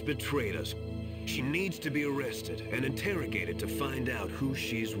 She's betrayed us. She needs to be arrested and interrogated to find out who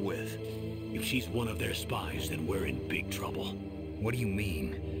she's with. If she's one of their spies, then we're in big trouble. What do you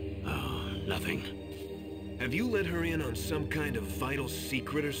mean? Nothing. Have you let her in on some kind of vital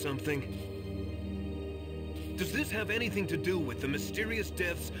secret or something? Does this have anything to do with the mysterious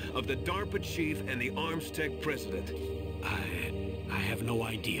deaths of the DARPA chief and the Arms Tech president? I have no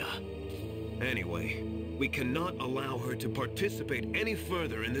idea. Anyway, we cannot allow her to participate any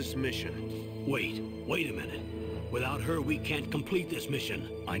further in this mission. Wait a minute. Without her, we can't complete this mission.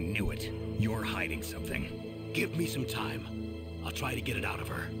 I knew it. You're hiding something. Give me some time. I'll try to get it out of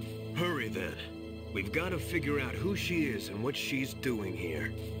her. Hurry then. We've got to figure out who she is and what she's doing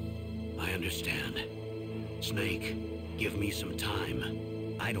here. I understand. Snake, give me some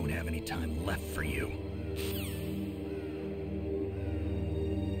time. I don't have any time left for you.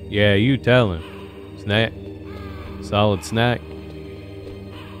 Yeah, you tell him. Snack. Solid snack.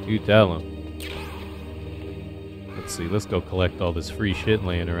 You tell him. Let's see, let's go collect all this free shit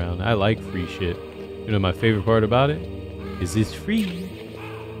laying around. I like free shit. You know my favorite part about it? Is it's free.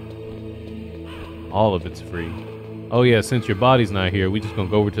 All of it's free. Oh yeah, since your body's not here, we just gonna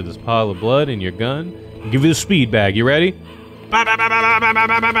go over to this pile of blood and your gun and give you a speed bag. You ready? Bow, bow, bow, bow, bow, bow,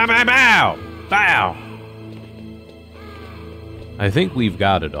 bow, bow, bow, bow. I think we've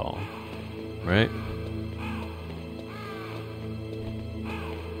got it all, right?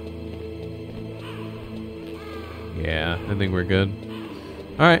 Yeah, I think we're good.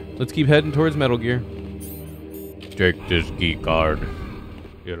 Alright, let's keep heading towards Metal Gear. Take this key card.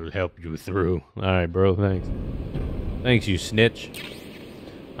 It'll help you through. Alright, bro, thanks. Thanks, you snitch.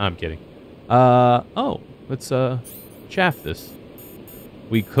 I'm kidding. Oh, let's, chaff this.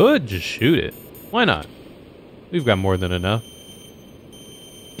 We could just shoot it. Why not? We've got more than enough.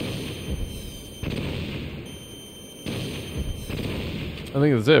 I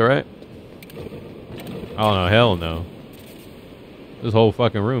think that's it, right? Oh no, hell no. This whole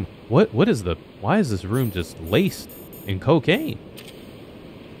fucking room. What is the... Why is this room just laced in cocaine?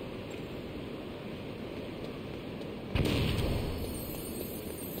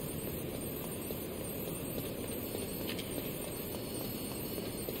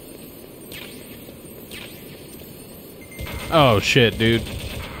 Oh shit, dude.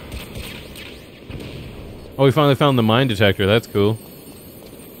 Oh, we finally found the mine detector. That's cool.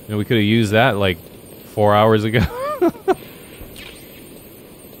 You know, we could have used that like 4 hours ago.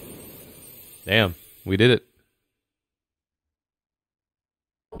 Damn, we did it.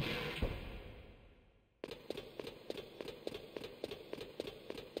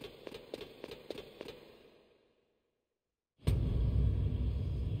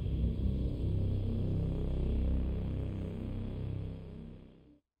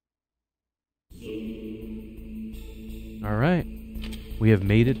 All right, we have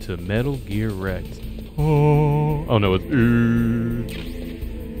made it to Metal Gear Rex. Oh no, it's...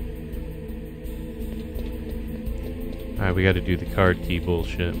 Alright, we gotta do the card key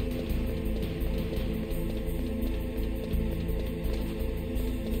bullshit.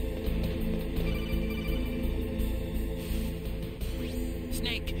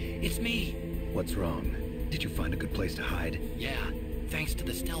 Snake, it's me. What's wrong? Did you find a good place to hide? Yeah, thanks to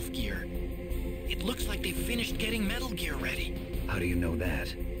the stealth gear. It looks like they finished getting Metal Gear ready. How do you know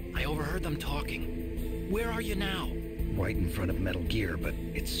that? I overheard them talking. Where are you now? Right in front of Metal Gear, but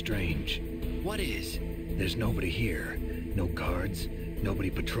it's strange. What is? There's nobody here. No guards, nobody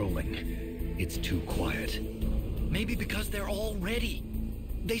patrolling. It's too quiet. Maybe because they're all ready.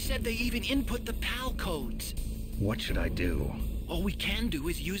 They said they even input the PAL codes. What should I do? All we can do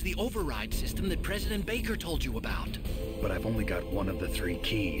is use the override system that President Baker told you about. But I've only got one of the 3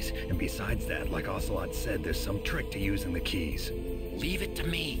 keys, and besides that, like Ocelot said, there's some trick to using the keys. Leave it to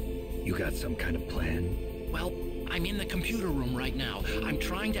me. You got some kind of plan? Well, I'm in the computer room right now. I'm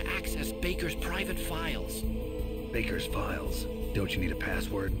trying to access Baker's private files. Baker's files? Don't you need a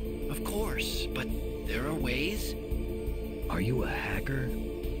password? Of course, but there are ways. Are you a hacker?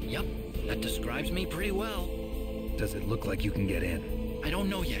 Yep, that describes me pretty well. Does it look like you can get in? I don't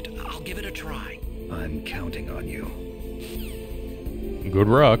know yet. I'll give it a try. I'm counting on you. Good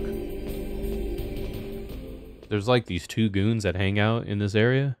luck. There's like these 2 goons that hang out in this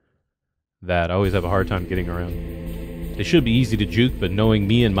area that I always have a hard time getting around. They should be easy to juke, but knowing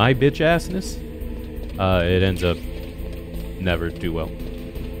me and my bitch assness, it ends up never do well.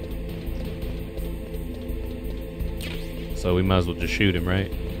 So we might as well just shoot him,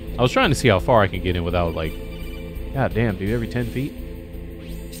 right? I was trying to see how far I can get in without, like... God damn, dude, every 10 feet?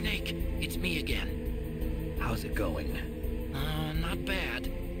 Snake, it's me again. How's it going? Not bad.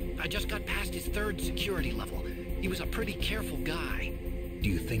 I just got past his 3rd security level. He was a pretty careful guy. Do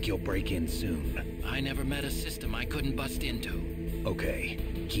you think you'll break in soon? I never met a system I couldn't bust into. Okay,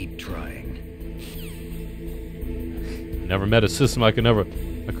 keep trying. Never met a system I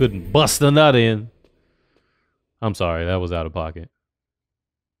couldn't bust a nut in. I'm sorry, that was out of pocket.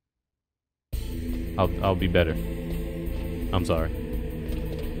 I'll be better. I'm sorry.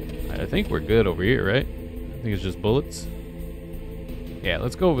 I think we're good over here, right? I think it's just bullets. Yeah,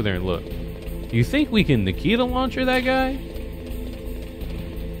 let's go over there and look. Do you think we can Nikita launcher that guy?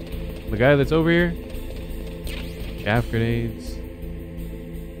 The guy that's over here? Chaff grenades.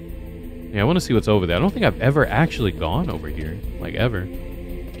 Yeah, I want to see what's over there. I don't think I've ever actually gone over here. Like, ever.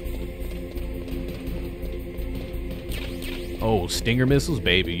 Oh, Stinger missiles?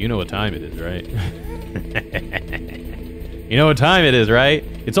 Baby, you know what time it is, right? You know what time it is, right?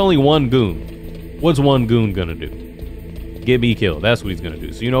 It's only 1 goon. What's 1 goon gonna do? Get me killed. That's what he's gonna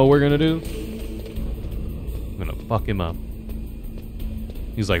do. So you know what we're gonna do? I'm gonna fuck him up.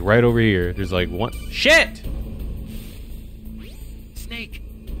 He's like right over here. There's like 1... Shit! Snake,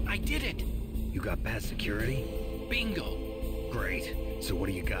 I did it. You got past security? Bingo. Great. So what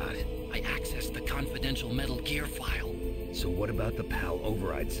do you got? I accessed the confidential Metal Gear file. So what about the PAL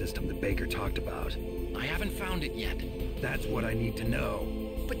override system that Baker talked about? I haven't found it yet. That's what I need to know.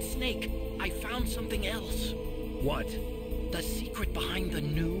 But Snake, I found something else. What? The secret behind the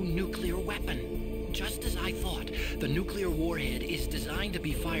new nuclear weapon. Just as I thought, the nuclear warhead is designed to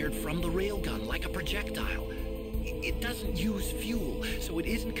be fired from the railgun like a projectile. It doesn't use fuel, so it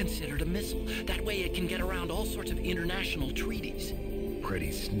isn't considered a missile. That way it can get around all sorts of international treaties.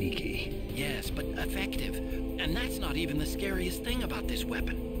 Pretty sneaky. Yes, but effective. And that's not even the scariest thing about this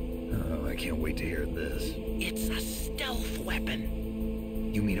weapon. Oh, I can't wait to hear this. It's a stealth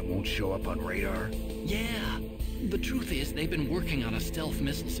weapon. You mean it won't show up on radar? Yeah. The truth is, they've been working on a stealth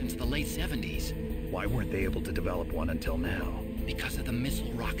missile since the late 70s. Why weren't they able to develop one until now? Because of the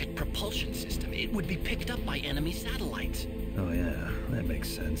missile rocket propulsion system. It would be picked up by enemy satellites. Oh yeah, that makes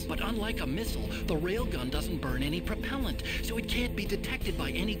sense. But unlike a missile, the railgun doesn't burn any propellant, so it can't be detected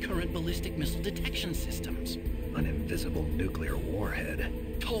by any current ballistic missile detection systems. An invisible nuclear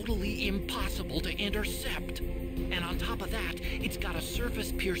warhead. Totally impossible to intercept. And on top of that, it's got a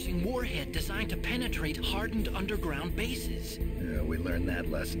surface-piercing warhead designed to penetrate hardened underground bases. Yeah, we learned that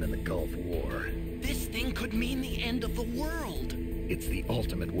lesson in the Gulf War. This thing could mean the end of the world. It's the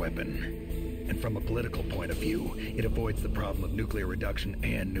ultimate weapon. And from a political point of view, it avoids the problem of nuclear reduction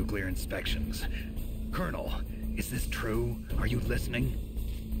and nuclear inspections. Colonel, is this true? Are you listening?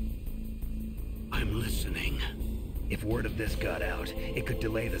 I'm listening. If word of this got out, it could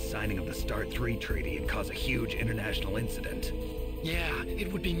delay the signing of the START 3 treaty and cause a huge international incident. Yeah,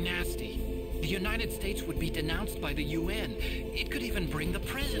 it would be nasty. The United States would be denounced by the UN. It could even bring the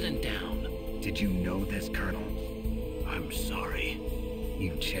president down. Did you know this, Colonel? I'm sorry.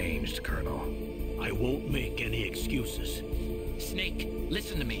 You've changed, Colonel. I won't make any excuses. Snake,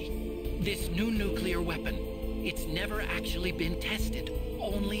 listen to me. This new nuclear weapon, it's never actually been tested,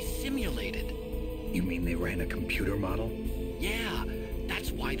 only simulated. You mean they ran a computer model? Yeah,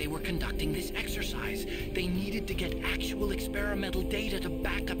 that's why they were conducting this exercise. They needed to get actual experimental data to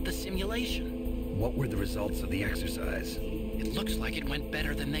back up the simulation. What were the results of the exercise? It looks like it went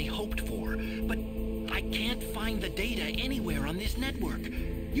better than they hoped for, but I can't find the data anywhere on this network.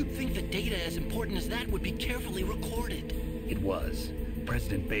 You'd think the data as important as that would be carefully recorded. It was.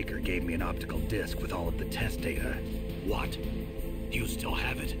 President Baker gave me an optical disc with all of the test data. What? Do you still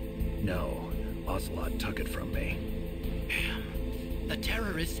have it? No. Ocelot took it from me. Damn. The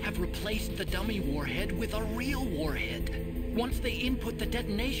terrorists have replaced the dummy warhead with a real warhead. Once they input the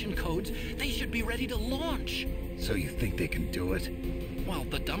detonation codes, they should be ready to launch. So you think they can do it? Well,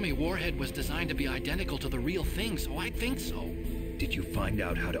 the dummy warhead was designed to be identical to the real thing, so I think so. Did you find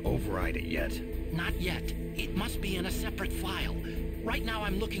out how to override it yet? Not yet. It must be in a separate file. Right now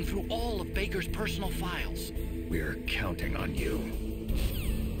I'm looking through all of Baker's personal files. We're counting on you.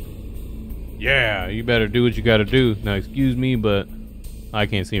 Yeah, you better do what you gotta do. Now, excuse me, but I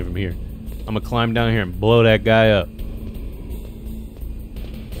can't see him from here. I'm gonna climb down here and blow that guy up.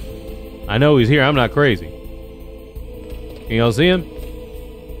 I know he's here. I'm not crazy. Can y'all see him?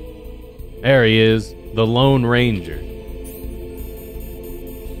 There he is, the Lone Ranger.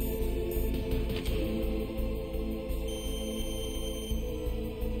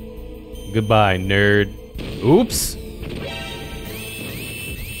 Goodbye, nerd. Oops.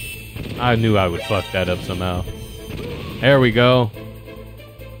 I knew I would fuck that up somehow. There we go.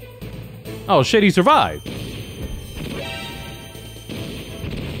 Oh shit, he survived.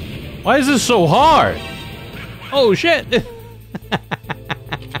 Why is this so hard? Oh shit.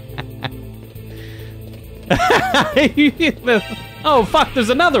 Oh fuck, there's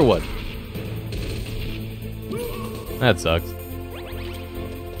another one. That sucks.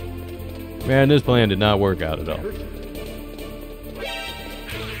 Man, this plan did not work out at all.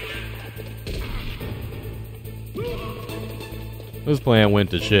 This plan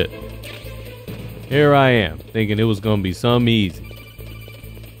went to shit. Here I am, thinking it was gonna be some easy.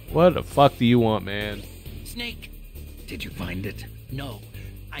 What the fuck do you want, man? Snake. Did you find it? No,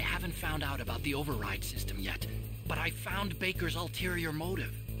 I haven't found out about the override system yet. But I found Baker's ulterior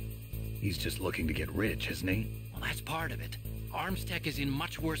motive. He's just looking to get rich, isn't he? Well, that's part of it. Armstech is in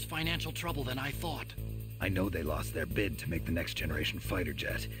much worse financial trouble than I thought. I know they lost their bid to make the next generation fighter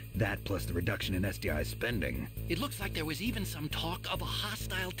jet. That plus the reduction in SDI spending. It looks like there was even some talk of a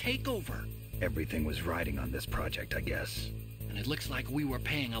hostile takeover. Everything was riding on this project, I guess. And it looks like we were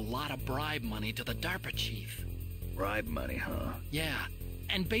paying a lot of bribe money to the DARPA chief. Bribe money, huh? Yeah,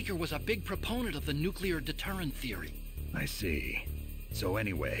 and Baker was a big proponent of the nuclear deterrent theory. I see. So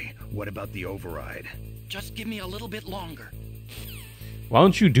anyway, what about the override? Just give me a little bit longer. Why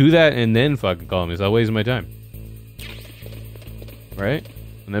don't you do that and then fucking call me? Stop wasting my time. Right?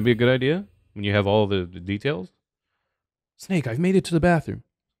 Wouldn't that be a good idea? When you have all the details? Snake, I've made it to the bathroom.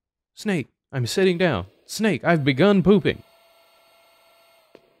 Snake, I'm sitting down. Snake, I've begun pooping.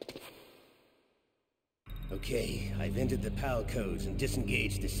 Okay, I've entered the PAL codes and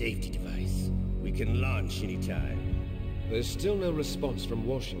disengaged the safety device. We can launch anytime. There's still no response from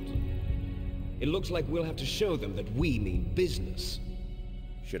Washington. It looks like we'll have to show them that we mean business.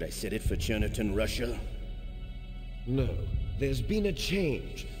 Should I set it for Cherniton, Russia? No. There's been a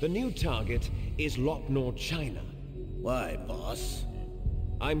change. The new target is Lopnor, China. Why, boss?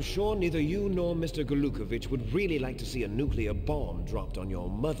 I'm sure neither you nor Mr. Golukovich would really like to see a nuclear bomb dropped on your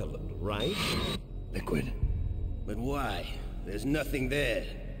motherland, right? Liquid. But why? There's nothing there.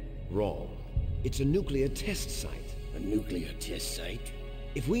 Wrong. It's a nuclear test site. A nuclear test site?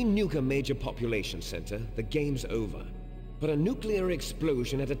 If we nuke a major population center, the game's over. But a nuclear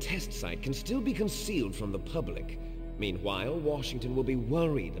explosion at a test site can still be concealed from the public. Meanwhile, Washington will be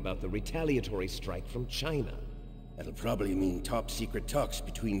worried about the retaliatory strike from China. That'll probably mean top-secret talks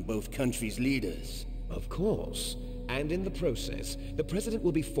between both countries' leaders. Of course. And in the process, the President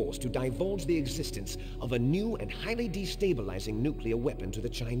will be forced to divulge the existence of a new and highly destabilizing nuclear weapon to the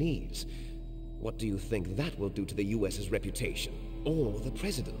Chinese. What do you think that will do to the US's reputation? Or the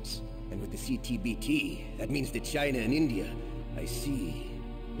President's? And with the CTBT, that means that China and India. I see.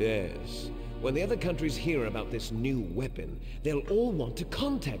 Yes. When the other countries hear about this new weapon, they'll all want to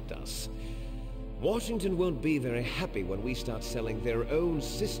contact us. Washington won't be very happy when we start selling their own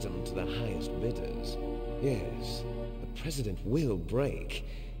system to the highest bidders. Yes, the President will break.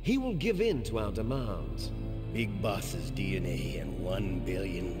 He will give in to our demands. Big Boss's DNA and $1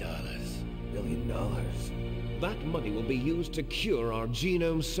 billion. $1 billion? That money will be used to cure our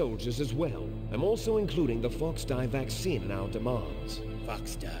genome soldiers as well. I'm also including the Fox-Die vaccine in our demands.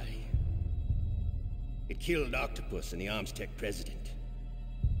 Fox-Die? It killed Octopus and the Armstech president.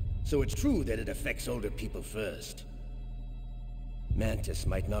 So it's true that it affects older people first. Mantis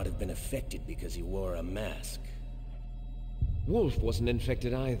might not have been affected because he wore a mask. Wolf wasn't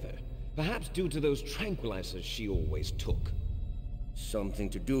infected either. Perhaps due to those tranquilizers she always took. Something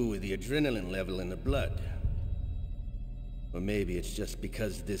to do with the adrenaline level in the blood. Or maybe it's just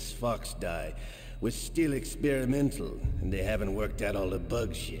because this Fox-Die was still experimental and they haven't worked out all the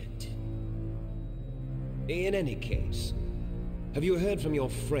bugs yet. In any case, have you heard from your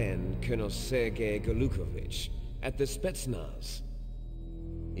friend, Colonel Sergei Golukovich, at the Spetsnaz?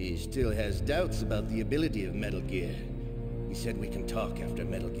 He still has doubts about the ability of Metal Gear. He said we can talk after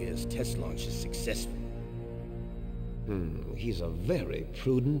Metal Gear's test launch is successful. He's a very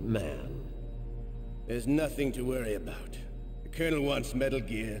prudent man. There's nothing to worry about. The Colonel wants Metal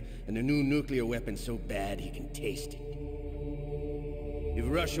Gear and a new nuclear weapon so bad he can taste it. If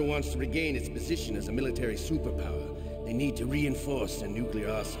Russia wants to regain its position as a military superpower, they need to reinforce their nuclear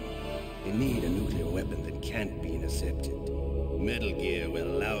arsenal. They need a nuclear weapon that can't be intercepted. Metal Gear will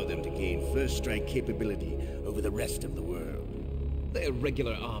allow them to gain first strike capability over the rest of the world. Their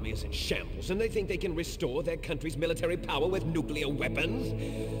regular army is in shambles, and they think they can restore their country's military power with nuclear weapons?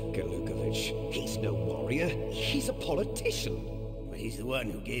 Golukovich, he's no warrior. He's a politician. Well, he's the one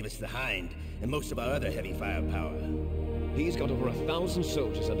who gave us the Hind and most of our other heavy firepower. He's got over 1,000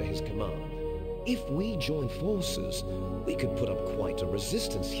 soldiers under his command. If we join forces, we could put up quite a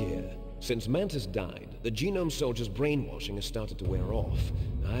resistance here. Since Mantis died, the genome soldiers' brainwashing has started to wear off.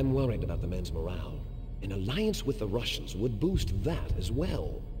 I'm worried about the men's morale. An alliance with the Russians would boost that as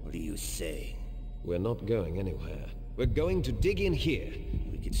well. What are you saying? We're not going anywhere. We're going to dig in here.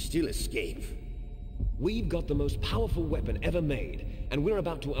 We could still escape. We've got the most powerful weapon ever made, and we're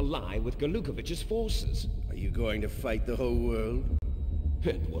about to ally with Golukovich's forces. Are you going to fight the whole world?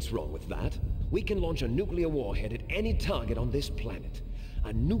 And what's wrong with that? We can launch a nuclear warhead at any target on this planet.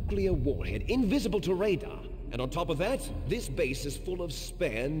 A nuclear warhead invisible to radar. And on top of that, this base is full of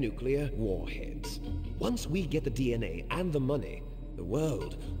spare nuclear warheads. Once we get the DNA and the money, the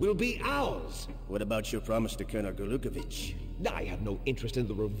world will be ours! What about your promise to Colonel Golukovich? I have no interest in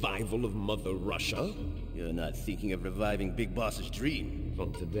the revival of Mother Russia. You're not thinking of reviving Big Boss's dream.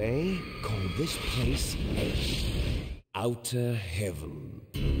 From today, call this place Outer Heaven.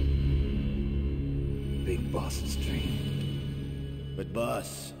 Big Boss's dream. But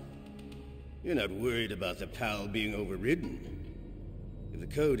boss, you're not worried about the PAL being overridden. If the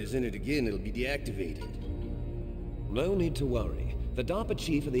code is in it again, it'll be deactivated. No need to worry. The DARPA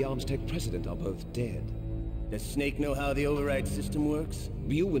chief and the Armstech president are both dead. Does Snake know how the override system works?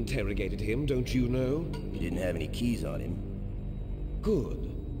 You interrogated him, don't you know? He didn't have any keys on him.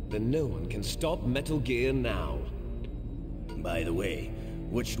 Good. Then no one can stop Metal Gear now. By the way,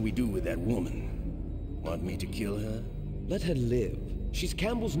 what should we do with that woman? Want me to kill her? Let her live. She's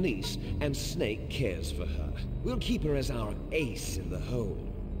Campbell's niece, and Snake cares for her. We'll keep her as our ace in the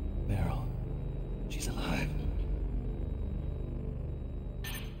hole. Meryl, she's alive.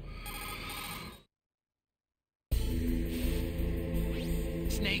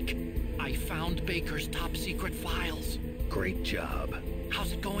 Snake. I found Baker's top secret files. Great job.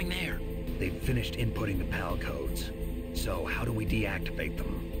 How's it going there? They've finished inputting the PAL codes. So how do we deactivate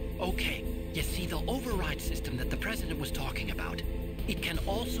them? Okay, you see the override system that the President was talking about? It can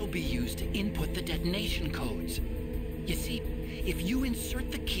also be used to input the detonation codes. You see, if you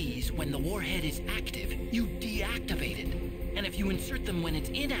insert the keys when the warhead is active, you deactivate it. And if you insert them when it's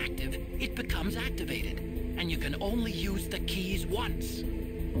inactive, it becomes activated. And you can only use the keys once.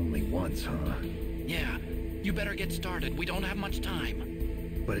 Only once, huh? Yeah, you better get started. We don't have much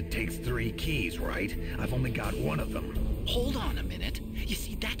time. But it takes 3 keys, right? I've only got 1 of them. Hold on a minute. You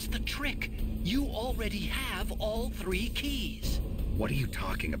see, that's the trick. You already have all 3 keys. What are you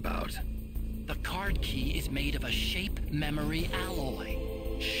talking about? The card key is made of a shape memory alloy.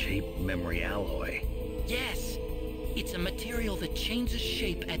 Shape memory alloy? Yes. It's a material that changes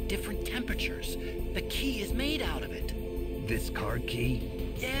shape at different temperatures. The key is made out of it. This card key?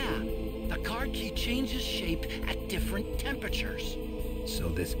 Yeah. The card key changes shape at different temperatures. So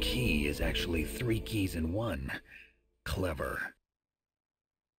this key is actually 3 keys in 1. Clever.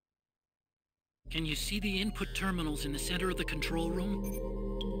 Can you see the input terminals in the center of the control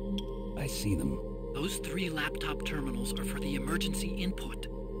room? I see them. Those 3 laptop terminals are for the emergency input.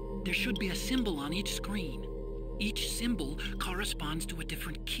 There should be a symbol on each screen. Each symbol corresponds to a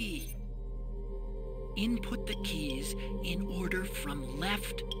different key. Input the keys in order from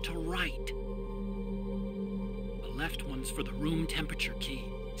left to right. The left one's for the room temperature key.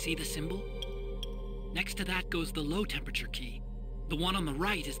 See the symbol? Next to that goes the low temperature key. The one on the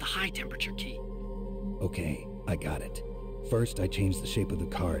right is the high temperature key. Okay, I got it. First, I change the shape of the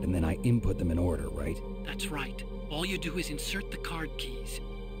card, and then I input them in order, right? That's right. All you do is insert the card keys.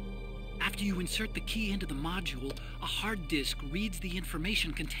 After you insert the key into the module, a hard disk reads the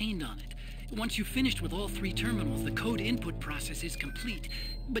information contained on it. Once you've finished with all 3 terminals, the code input process is complete.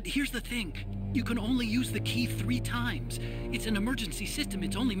 But here's the thing. You can only use the key 3 times. It's an emergency system.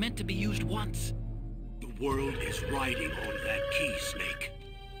 It's only meant to be used once. The world is riding on that key, Snake.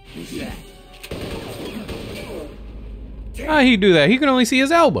 Who's that? How'd he do that? He can only see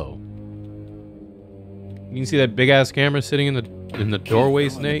his elbow. You can see that big ass camera sitting in the doorway,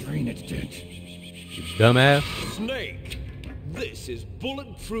 Snake. You dumbass. Snake, this is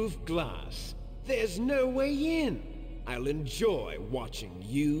bulletproof glass. There's no way in. I'll enjoy watching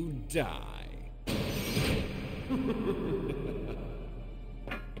you die.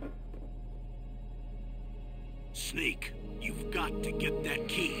 Snake, you've got to get that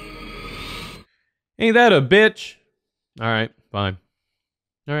key. Ain't that a bitch? All right, fine.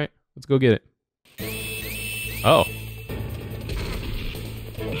 All right, let's go get it. Oh.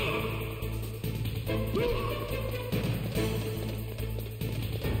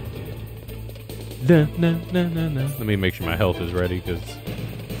 Na, na, na, na, na. Let me make sure my health is ready, because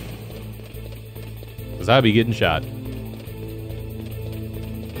I'll be getting shot.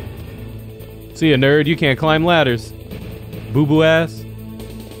 See ya, nerd. You can't climb ladders. Boo-boo ass.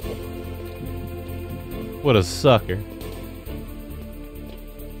 What a sucker.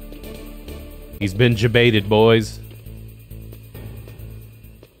 He's been jebaited, boys.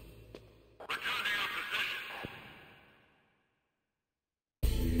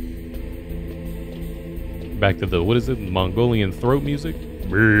 Back to the, what is it, Mongolian throat music?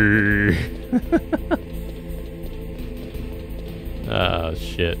 Oh,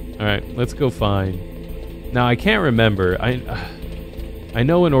 shit. Alright, let's go find... Now, I can't remember. I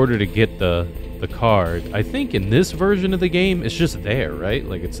know in order to get the card, I think in this version of the game, it's just there, right?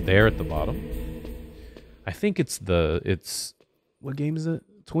 Like, it's there at the bottom. I think it's what game is it?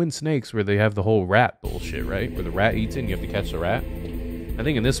 Twin Snakes, where they have the whole rat bullshit, right? Where the rat eats it and you have to catch the rat. I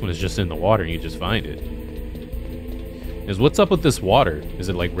think in this one it's just in the water and you just find it. What's up with this water? Is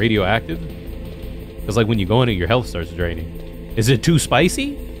it like radioactive? Because like when you go in it, your health starts draining. Is it too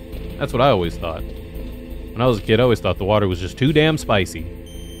spicy? That's what I always thought. When I was a kid, I always thought the water was just too damn spicy.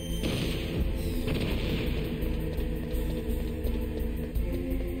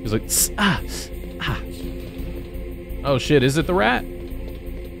 He's like, ah. Oh shit, is it the rat?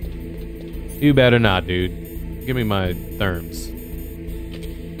 You better not, dude. Give me my therms.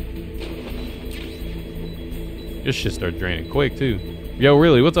 This shit started draining quick, too. Yo,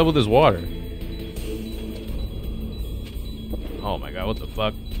 really, what's up with this water? Oh my god, what the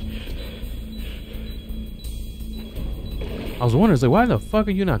fuck? I was wondering, like, why the fuck are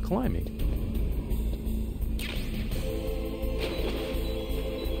you not climbing?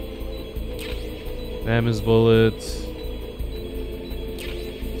 Famous bullets.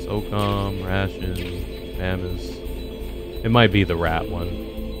 SOCOM, ration, Famous. It might be the rat one.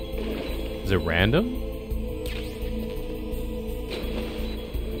 Is it random?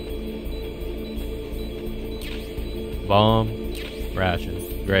 Bomb.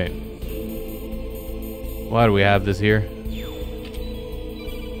 Ration. Great. Why do we have this here?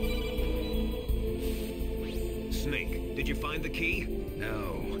 Snake, did you find the key?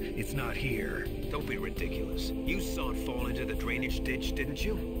 No, it's not here. Don't be ridiculous. You saw it fall into the drainage ditch, didn't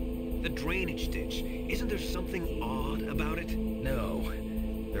you? The drainage ditch. Isn't there something odd about it? No.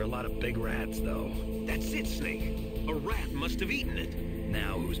 There are a lot of big rats, though. That's it, Snake. A rat must have eaten it.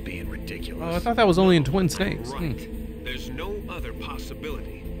 Now it was being ridiculous. Oh, I thought that was only in Twin Snakes. Right. There's no other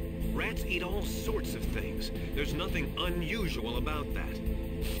possibility. Rats eat all sorts of things. There's nothing unusual about that.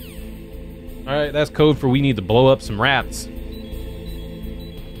 Alright, that's code for we need to blow up some rats.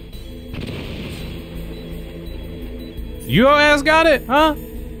 Your ass got it, huh?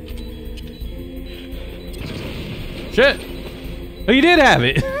 Shit. Oh, you did have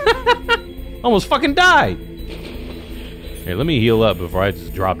it. Almost fucking died. Here, let me heal up before I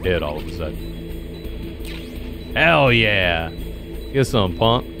just drop dead all of a sudden. Hell yeah. Get some,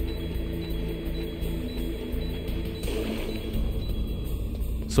 punk.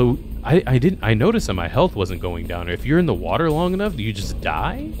 So, I noticed that my health wasn't going down. If you're in the water long enough, do you just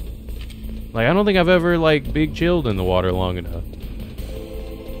die? Like, I don't think I've ever, like, big chilled in the water long enough.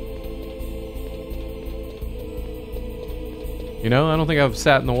 You know, I don't think I've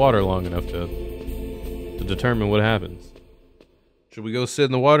sat in the water long enough to determine what happens. Should we go sit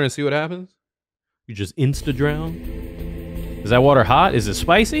in the water and see what happens? You just insta-drown? Is that water hot? Is it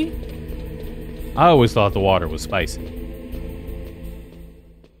spicy? I always thought the water was spicy.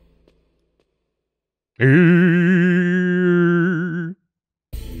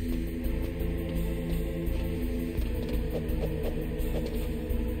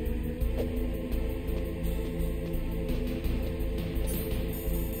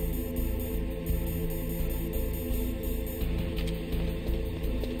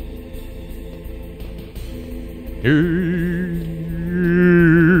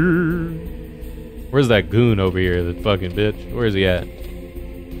 Where's that goon over here, the fucking bitch? Where is he at?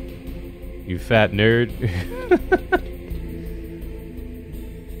 You fat nerd.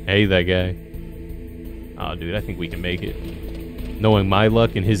 Hey, that guy. Oh, dude, I think we can make it. Knowing my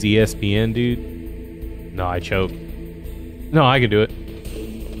luck and his ESPN, dude. No, I choked. No, I can do it.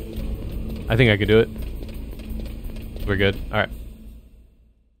 I think I can do it. We're good. All right.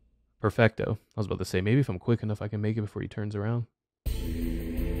 Perfecto. I was about to say, maybe if I'm quick enough, I can make it before he turns around.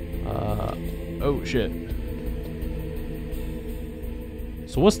 Oh, shit.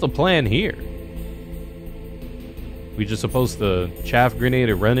 So what's the plan here? We just supposed to chaff grenade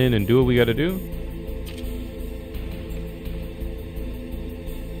and run in and do what we gotta do?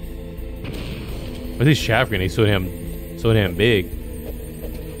 Are these chaff grenades so damn big?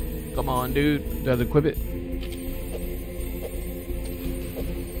 Come on, dude. Gotta equip it.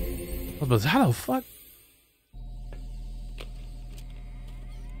 But how the fuck?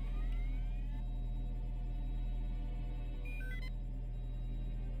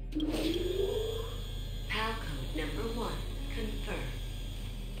 PAL code number 1 confirmed.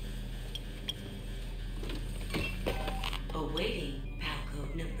 Awaiting PAL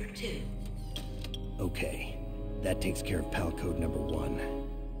code number 2. Okay, that takes care of PAL code number 1.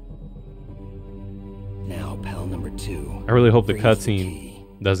 Now, PAL number 2. I really hope the cutscene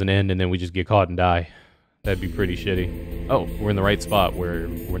doesn't end and then we just get caught and die. That'd be pretty shitty. Oh, we're in the right spot where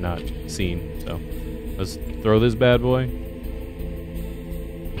we're not seen. So let's throw this bad boy.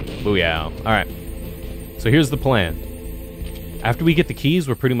 Booyah. Alright. So here's the plan. After we get the keys,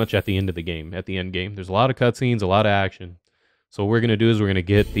 we're pretty much at the end of the game. At the end game. There's a lot of cutscenes, a lot of action. So what we're going to do is we're going to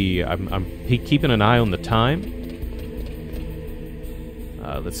get the... I'm keeping an eye on the time.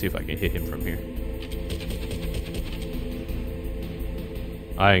 Let's see if I can hit him from here.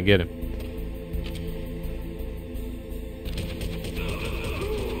 I didn't get him.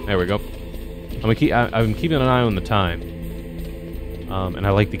 There we go. I'm keeping an eye on the time. And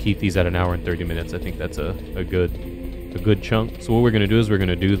I like to keep these at 1 hour and 30 minutes. I think that's a good chunk. So what we're gonna do is we're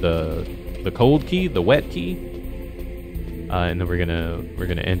gonna do the cold key, the wet key, and then we're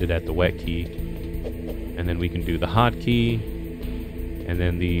gonna end it at the wet key, and then we can do the hot key, and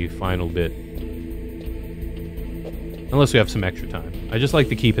then the final bit. Unless we have some extra time. I just like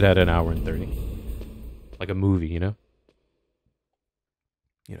to keep it at 1 hour and 30. Like a movie, you know?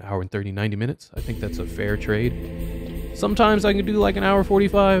 You know, 1 hour and 30, 90 minutes. I think that's a fair trade. Sometimes I can do like 1 hour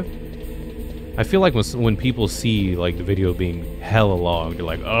 45. I feel like when people see like the video being hella long, they're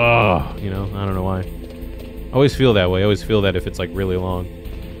like, oh, you know? I don't know why. I always feel that way. I always feel that if it's like really long.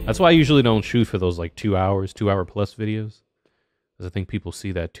 That's why I usually don't shoot for those like 2 hours, 2 hour plus videos. Because I think people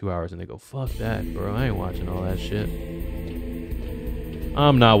see that 2 hours and they go, fuck that, bro. I ain't watching all that shit.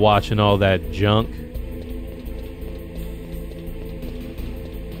 I'm not watching all that junk.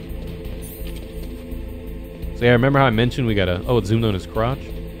 So yeah, remember how I mentioned we gotta... Oh, it zoomed on his crotch?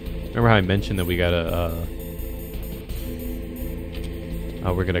 Remember how I mentioned that we gotta,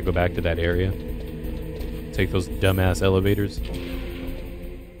 oh, we're gonna go back to that area? Take those dumbass elevators?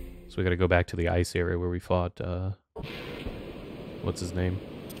 So we gotta go back to the ice area where we fought, what's his name?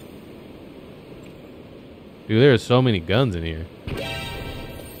 Dude, there are so many guns in here.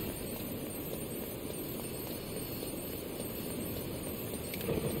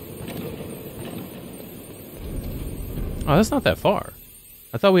 Oh, that's not that far.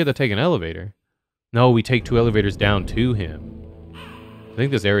 I thought we had to take an elevator. No, we take 2 elevators down to him. I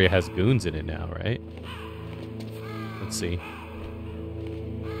think this area has goons in it now, right? Let's see.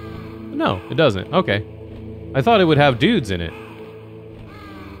 No, it doesn't. Okay. I thought it would have dudes in it.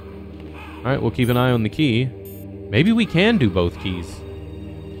 Alright, we'll keep an eye on the key. Maybe we can do both keys.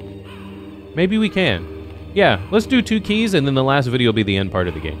 Maybe we can. Yeah, let's do 2 keys and then the last video will be the end part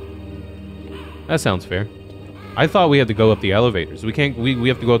of the game. That sounds fair. I thought we had to go up the elevators. We can't. We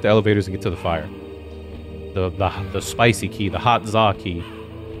have to go up the elevators and get to the fire. The spicy key, the hot za key.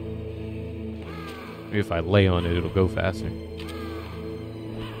 Maybe if I lay on it, it'll go faster.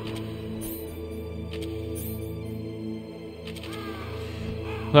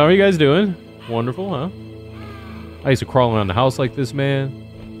 So how are you guys doing? Wonderful, huh? I used to crawl around the house like this,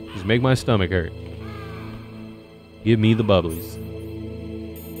 man. Just make my stomach hurt. Give me the bubblies.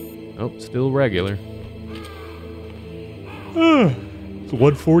 Nope, still regular. It's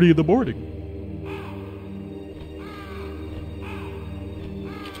 1:40 in the morning.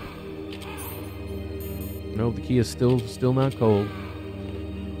 No, the key is still not cold.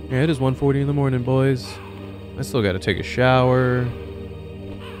 Yeah, it is 1:40 in the morning, boys. I still got to take a shower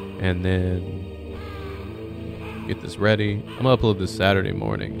and then get this ready. I'm gonna upload this Saturday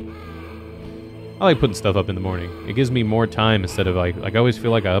morning. I like putting stuff up in the morning. It gives me more time instead of like I always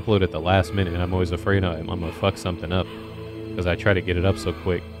feel like I upload at the last minute and I'm always afraid I'm gonna fuck something up. Because I try to get it up so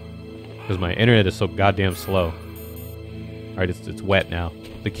quick. Because my internet is so goddamn slow. Alright, it's wet now.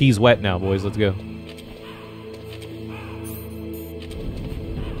 The key's wet now, boys. Let's go.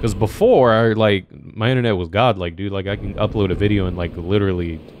 Because before, my internet was godlike, dude. Like, I can upload a video in, like,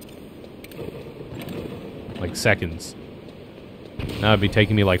 literally... like, seconds. Now it'd be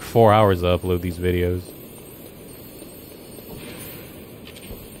taking me, like, 4 hours to upload these videos.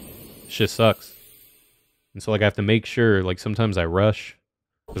 Shit sucks. And so, like, I have to make sure, like, sometimes I rush.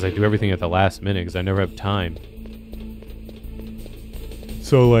 Because I do everything at the last minute, because I never have time.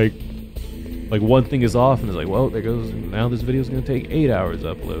 So, like, one thing is off, and it's like, well, there goes, now this video's gonna take 8 hours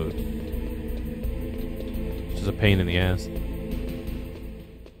to upload. It's just a pain in the ass.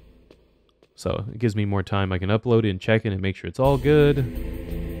 So, it gives me more time. I can upload it and check it and make sure it's all good.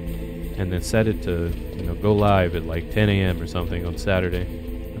 And then set it to, you know, go live at, like, 10 a.m. or something on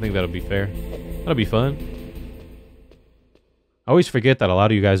Saturday. I think that'll be fair. That'll be fun. I always forget that a lot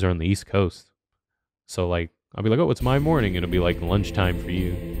of you guys are on the East Coast. So, like, I'll be like, oh, it's my morning. And it'll be, like, lunchtime for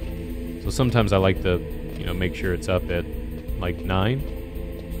you. So sometimes I like to, you know, make sure it's up at, like, 9.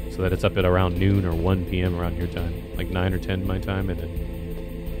 So that it's up at around noon or 1 p.m. around your time. Like, 9 or 10 my time. And then,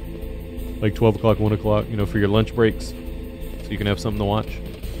 like, 12 o'clock, 1 o'clock, you know, for your lunch breaks. So you can have something to watch.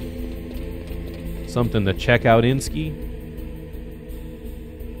 Something to check out Insky.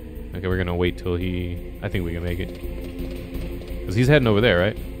 Okay, we're going to wait till he... I think we can make it. Because he's heading over there,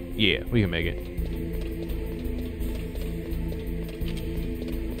 right? Yeah, we can make it.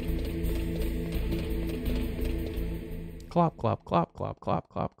 Clop, clop, clop, clop, clop,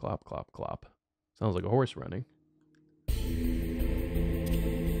 clop, clop, clop, clop. Sounds like a horse running.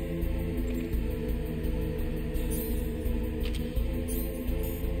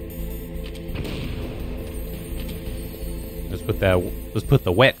 Let's put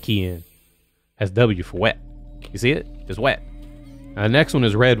the wet key in. That's W for wet. You see it? It's wet. The next one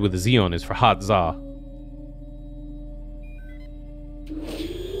is red with a Z on it. It's for hot za.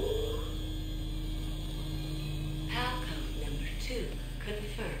 Palcode number 2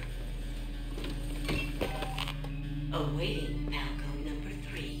 confirmed. Awaiting palcode number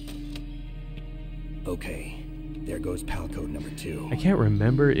 3. Okay, there goes pal code number 2. I can't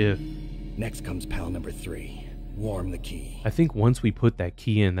remember if... Next comes pal number 3. Warm the key. I think once we put that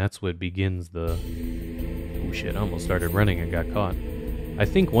key in, that's what begins the... Oh shit, I almost started running and got caught. I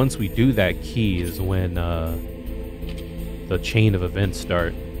think once we do that key is when the chain of events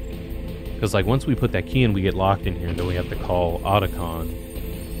start. Because like once we put that key in, we get locked in here, and then we have to call Otacon,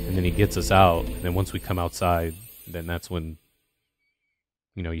 and then he gets us out. And then once we come outside, then that's when,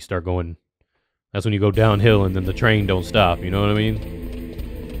 you know, you start going... That's when you go downhill, and then the train don't stop, you know what I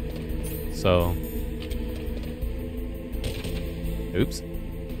mean? So... Oops.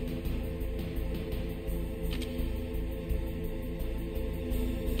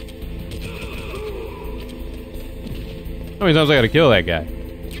 How many times I gotta kill that guy?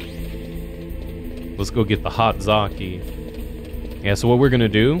 Let's go get the hot Zaki. Yeah, so what we're gonna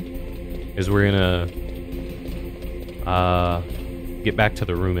do is we're gonna get back to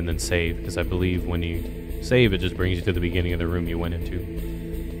the room and then save, because I believe when you save, it just brings you to the beginning of the room you went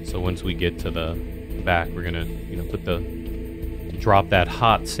into. So once we get to the back, we're gonna, you know, drop that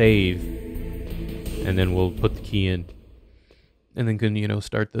hot save, and then we'll put the key in, and then can, you know,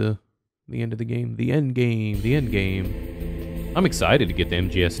 start the end of the game, the end game. I'm excited to get the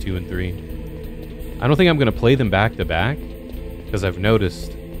MGS 2 and 3. I don't think I'm gonna play them back to back, because I've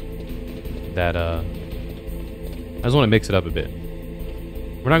noticed that I just want to mix it up a bit.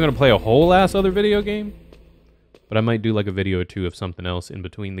 We're not gonna play a whole ass other video game, but I might do like a video or two of something else in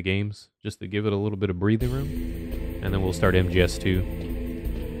between the games, just to give it a little bit of breathing room. And then we'll start MGS 2.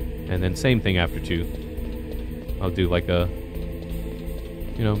 And then same thing after 2. I'll do like a,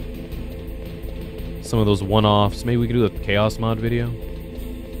 you know, some of those one-offs. Maybe we could do a Chaos Mod video.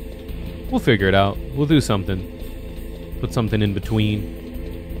 We'll figure it out. We'll do something. Put something in between.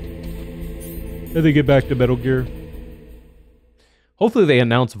 And then get back to Metal Gear. Hopefully they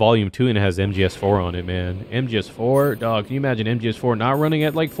announce Volume 2 and it has MGS4 on it, man. MGS4? Dog, can you imagine MGS4 not running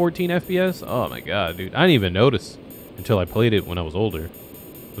at like 14 FPS? Oh my god, dude. I didn't even notice until I played it when I was older.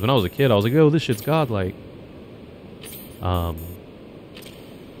 Because when I was a kid, I was like, oh, this shit's godlike.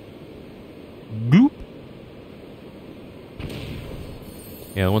 Bloop.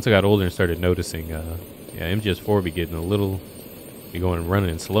 Yeah, once I got older and started noticing, yeah, MGS4 be getting a little, be going and running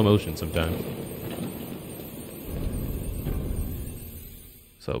in slow motion sometimes.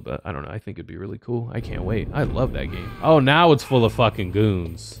 So, but I don't know. I think it'd be really cool. I can't wait. I love that game. Oh, now it's full of fucking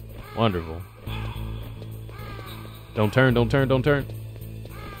goons. Wonderful. Don't turn, don't turn, don't turn.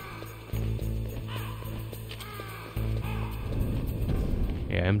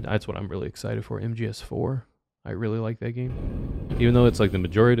 Yeah, that's what I'm really excited for. MGS4. I really like that game. Even though it's like the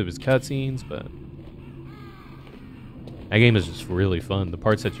majority of his cutscenes, but that game is just really fun. The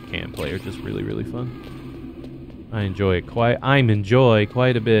parts that you can't play are just really, really fun. I enjoy it quite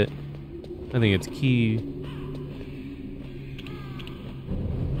a bit. I think it's key.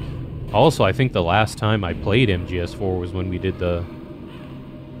 Also, I think the last time I played MGS4 was when we did the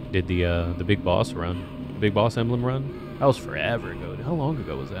big boss run, the big boss emblem run. That was forever ago. How long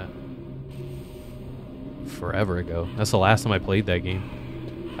ago was that? Forever ago. That's the last time I played that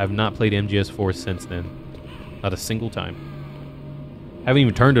game. I have not played MGS4 since then. Not a single time. Haven't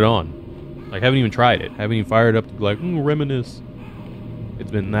even turned it on. Like, haven't even tried it. Haven't even fired it up to be like, reminisce. It's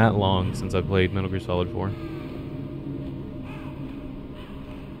been that long since I played Metal Gear Solid 4.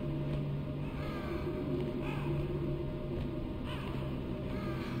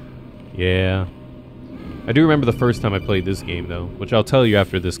 Yeah. I do remember the first time I played this game, though, which I'll tell you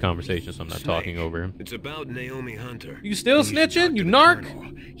after this conversation, so I'm not talking over him. It's about Naomi Hunter. You still snitching, you narc?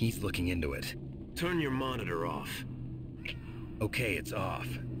 He's looking into it. Turn your monitor off. Okay, it's off.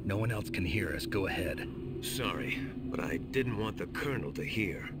 No one else can hear us. Go ahead. Sorry, but I didn't want the Colonel to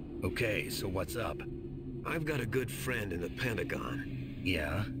hear. Okay, so what's up? I've got a good friend in the Pentagon.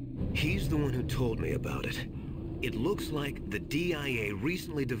 Yeah? He's the one who told me about it. It looks like the DIA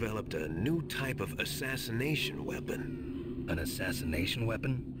recently developed a new type of assassination weapon. An assassination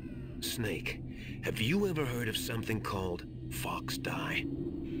weapon? Snake, have you ever heard of something called Fox Dye?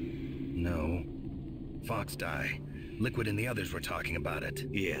 No. Fox Dye. Liquid and the others were talking about it.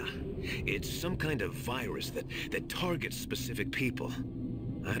 Yeah. It's some kind of virus that targets specific people.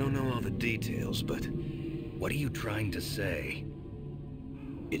 I don't know all the details, but... What are you trying to say?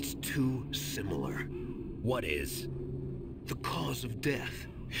 It's too similar. What is? The cause of death.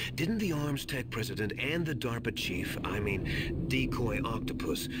 Didn't the Arms Tech president and the DARPA chief, I mean, Decoy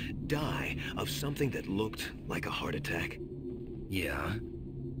Octopus, die of something that looked like a heart attack? Yeah.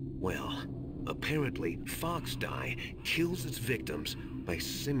 Well, apparently, Fox Dye kills its victims by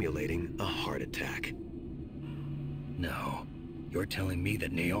simulating a heart attack. No. You're telling me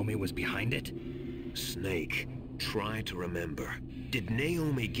that Naomi was behind it? Snake, try to remember. Did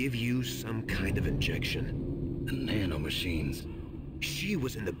Naomi give you some kind of injection? The nanomachines. She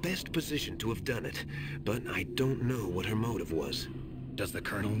was in the best position to have done it, but I don't know what her motive was. Does the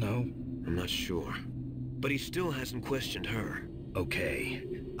Colonel know? I'm not sure. But he still hasn't questioned her. Okay,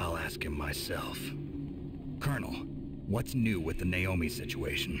 I'll ask him myself. Colonel, what's new with the Naomi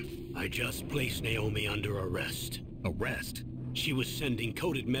situation? I just placed Naomi under arrest. Arrest? She was sending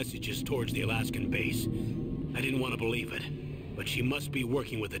coded messages towards the Alaskan base. I didn't want to believe it, but she must be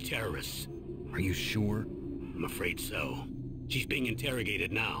working with the terrorists. Are you sure? I'm afraid so. She's being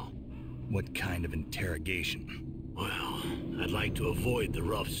interrogated now. What kind of interrogation? Well, I'd like to avoid the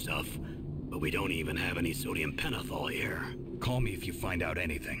rough stuff, But we don't even have any sodium pentothal here. Call me if you find out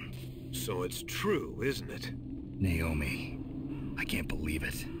anything. So it's true, isn't it? Naomi, I can't believe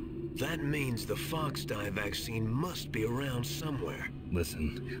it. That means the fox dye vaccine must be around somewhere.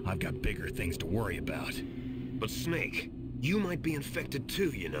 Listen, I've got bigger things to worry about. But Snake, you might be infected too,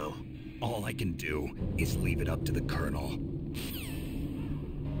 you know. All I can do is leave it up to the Colonel.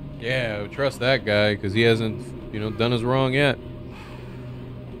 Yeah, trust that guy, because he hasn't, done us wrong yet.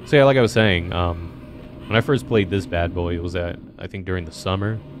 So yeah, like I was saying, when I first played this bad boy, it was I think during the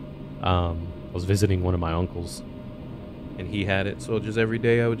summer. I was visiting one of my uncles, and he had it, so just every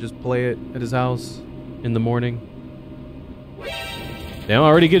day I would just play it at his house in the morning. Damn, I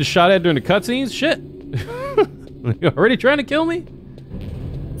already get shot at during the cutscenes? Shit! You already trying to kill me?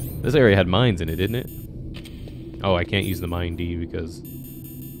 This area had mines in it, didn't it? Oh, I can't use the mine D because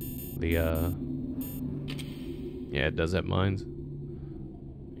yeah, it does have mines.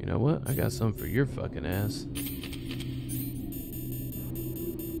 You know what? I got something for your fucking ass.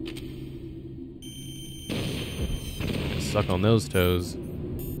 Suck on those toes.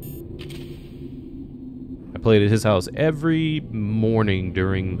 I played at his house every morning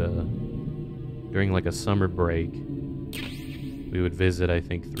during like a summer break. We would visit, I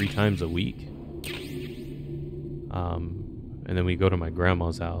think, 3 times a week. And then we go to my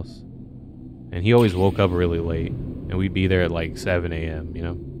grandma's house. And he always woke up really late. And we'd be there at like 7 a.m.,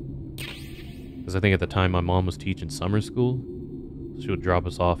 Because I think at the time my mom was teaching summer school. She would drop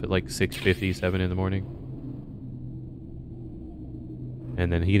us off at like 6:50, 7 in the morning.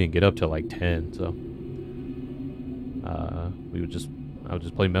 And then he didn't get up till like 10, so I would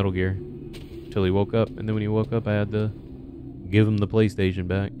just play Metal Gear till he woke up, and then when he woke up I had to give him the PlayStation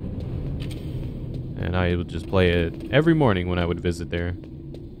back. And I would just play it every morning when I would visit there.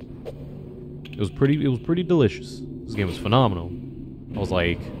 It was pretty delicious. This game was phenomenal. I was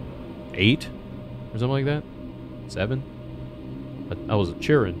like 8 or something like that. 7. I was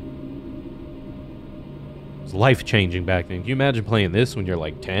cheering. It was life-changing back then. Can you imagine playing this when you're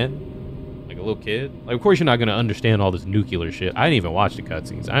like 10? Like a little kid? Like, of course you're not going to understand all this nuclear shit. I didn't even watch the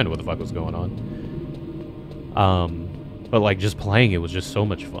cutscenes. I didn't know what the fuck was going on. But like just playing it was just so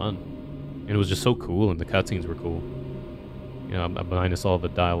much fun. And it was just so cool, and the cutscenes were cool. Minus all the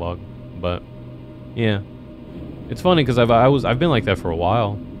dialogue. But yeah. It's funny because I've been like that for a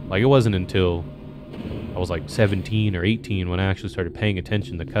while. Like, it wasn't until I was like 17 or 18 when I actually started paying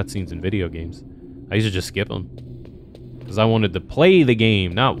attention to cutscenes in video games. I used to just skip them because I wanted to play the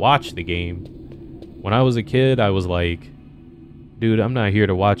game, not watch the game. When I was a kid, I was like, dude, I'm not here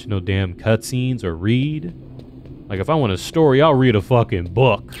to watch no damn cutscenes or read. Like, if I want a story, I'll read a fucking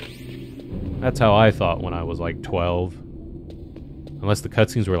book. That's how I thought when I was like 12. Unless the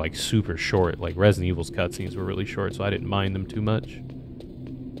cutscenes were like super short. Like Resident Evil's cutscenes were really short, so I didn't mind them too much.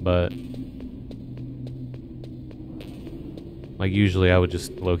 But like usually I would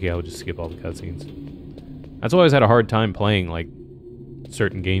just skip all the cutscenes. That's why I always had a hard time playing like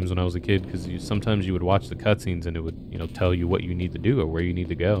certain games when I was a kid, because sometimes you would watch the cutscenes and it would, tell you what you need to do or where you need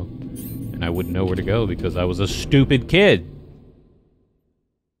to go. And I wouldn't know where to go because I was a stupid kid.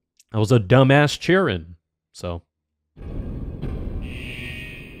 I was a dumbass cheering. So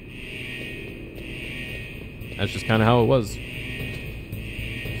that's just kind of how it was.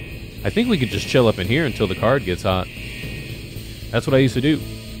 I think we could just chill up in here until the card gets hot. That's what I used to do.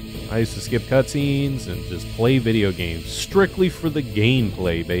 I used to skip cutscenes and just play video games. Strictly for the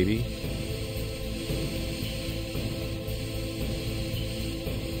gameplay, baby.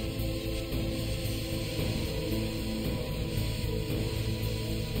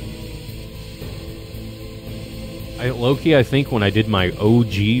 Low-key, I think when I did my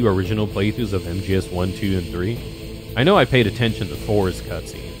OG original playthroughs of MGS 1, 2, and 3, I know I paid attention to 4's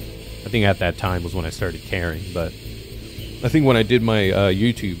cutscene. I think at that time was when I started caring, but I think when I did my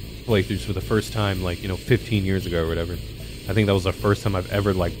YouTube playthroughs for the first time, like, 15 years ago or whatever, I think that was the first time I've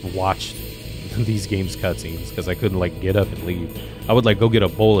ever, like, watched these games' cutscenes, because I couldn't, like, get up and leave. I would, like, go get a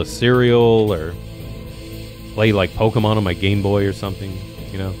bowl of cereal, or play, like, Pokemon on my Game Boy or something,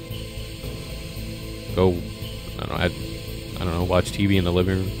 Go, I don't know, watch TV in the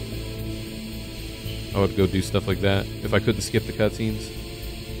living room. I would go do stuff like that if I couldn't skip the cutscenes.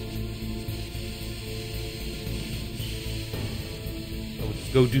 I would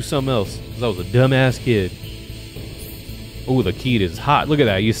just go do something else, because I was a dumbass kid. Oh, the key is hot. Look at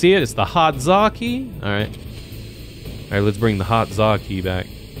that. You see it? It's the hot za key. Alright. Alright, let's bring the hot za key back.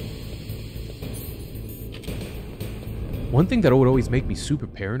 One thing that would always make me super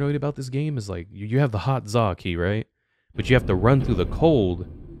paranoid about this game is, like, you have the hot za key, right? But you have to run through the cold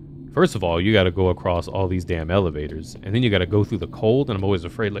First of all, you gotta go across all these damn elevators, and then you gotta go through the cold, and I'm always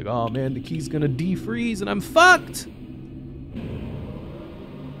afraid, like, oh man, the key's gonna defreeze, and I'm fucked!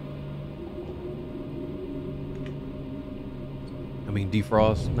 I mean,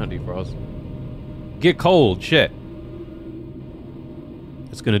 defrost, not defrost. Get cold, shit.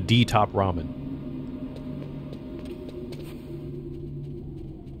 It's gonna de-top ramen.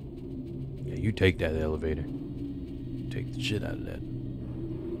 Yeah, you take that elevator. Take the shit out of that.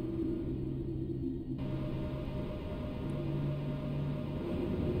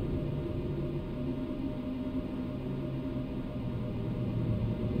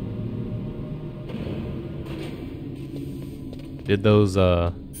 Did those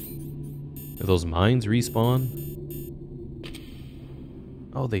mines respawn?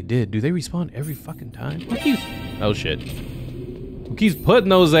 Oh, they did. Do they respawn every fucking time? Who keeps... Oh, shit. Who keeps putting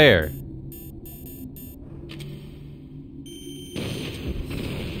those there?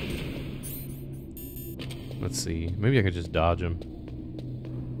 Let's see. Maybe I could just dodge them.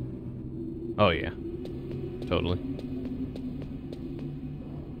 Oh, yeah. Totally.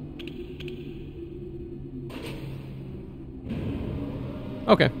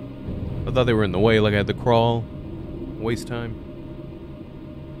 Okay. I thought they were in the way, like I had to crawl. Waste time.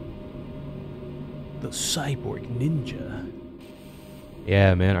 The Cyborg Ninja.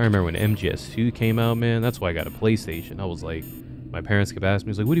 Yeah, man. I remember when MGS 2 came out, man. That's why I got a PlayStation. I was like, my parents kept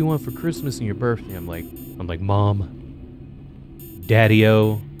asking me, like, what do you want for Christmas and your birthday? I'm like, Mom,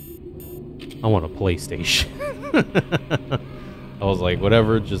 Daddy-o, I want a PlayStation. I was like,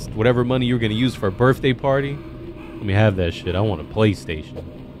 whatever money you're gonna use for a birthday party, let me have that shit. I want a PlayStation.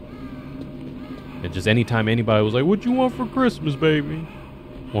 And just anytime anybody was like, what you want for Christmas, baby?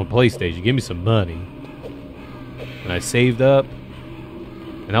 I want a PlayStation. Give me some money. And I saved up.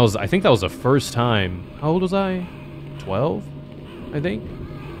 And I think that was the first time. How old was I? 12, I think.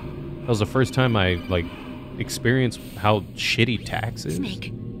 That was the first time I, like, experienced how shitty tax is.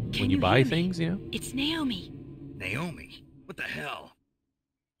 Snake, when you buy things, yeah? It's Naomi. Naomi? What the hell?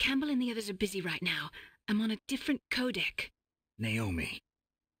 Campbell and the others are busy right now. I'm on a different codec. Naomi,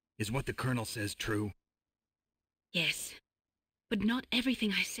 is what the Colonel says true? Yes. But not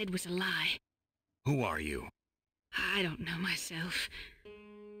everything I said was a lie. Who are you? I don't know myself.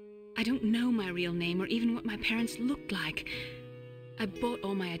 I don't know my real name or even what my parents looked like. I bought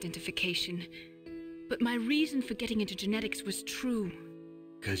all my identification. But my reason for getting into genetics was true.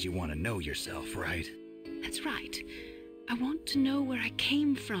 'Cause you want to know yourself, right? That's right. I want to know where I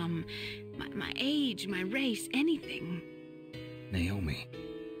came from. My age, my race, anything. Naomi.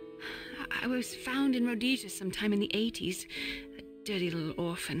 I was found in Rhodesia sometime in the 80s. A dirty little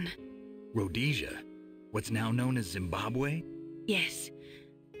orphan. Rhodesia? What's now known as Zimbabwe? Yes.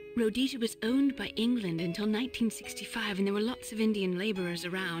 Rhodesia was owned by England until 1965, and there were lots of Indian laborers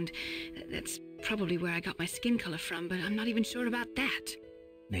around. That's probably where I got my skin color from, but I'm not even sure about that.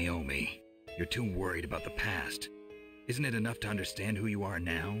 Naomi, you're too worried about the past. Isn't it enough to understand who you are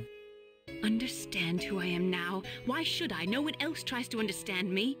now? Understand who I am now? Why should I? No one else tries to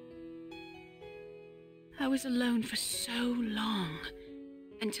understand me. I was alone for so long,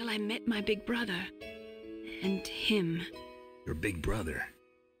 until I met my big brother. And him. Your big brother?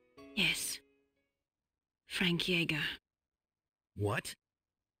 Yes. Frank Yeager. What?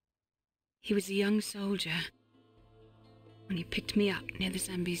 He was a young soldier when he picked me up near the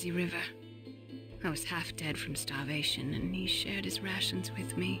Zambezi River. I was half dead from starvation, and he shared his rations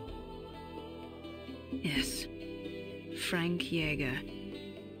with me. Yes, Frank Yeager.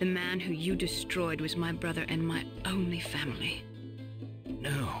 The man who you destroyed was my brother and my only family.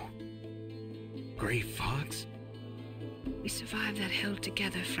 No. Gray Fox? We survived that hell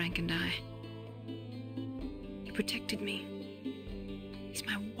together, Frank and I. He protected me. He's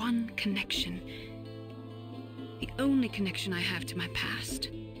my one connection. The only connection I have to my past.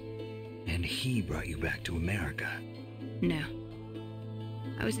 And he brought you back to America? No.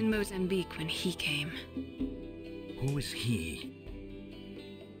 I was in Mozambique when he came. Who is he?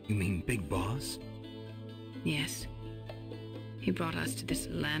 You mean Big Boss? Yes. He brought us to this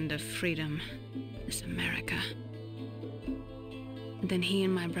land of freedom, this America. And then he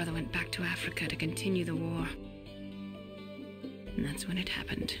and my brother went back to Africa to continue the war. And that's when it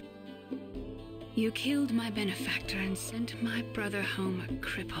happened. You killed my benefactor and sent my brother home a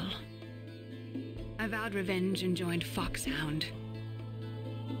cripple. I vowed revenge and joined Foxhound.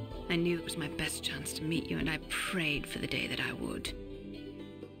 I knew it was my best chance to meet you, and I prayed for the day that I would.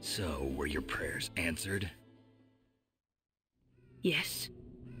 So, were your prayers answered? Yes.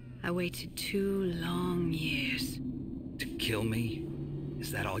 I waited 2 long years. To kill me?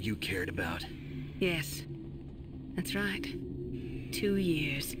 Is that all you cared about? Yes. That's right. 2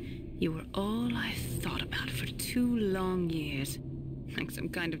 years. You were all I thought about for 2 long years. Like some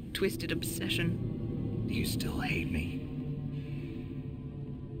kind of twisted obsession. Do you still hate me?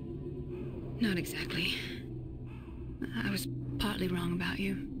 Not exactly. I was partly wrong about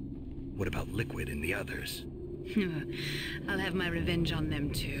you. What about Liquid and the others? I'll have my revenge on them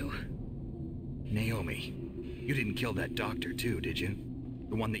too. Naomi, you didn't kill that doctor too, did you?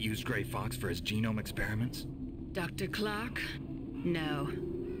 The one that used Grey Fox for his genome experiments? Dr. Clark? No.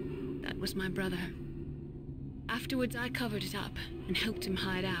 That was my brother. Afterwards, I covered it up and helped him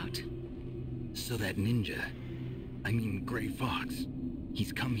hide out. So that ninja, I mean Grey Fox,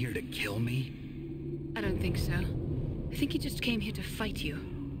 he's come here to kill me? I don't think so. I think he just came here to fight you.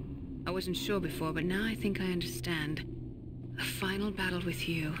 I wasn't sure before, but now I think I understand. A final battle with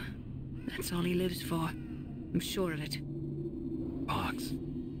you. That's all he lives for. I'm sure of it. Fox?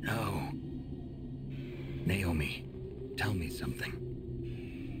 No. Naomi, tell me something.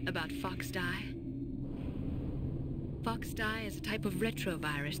 About Fox Die? Fox Die is a type of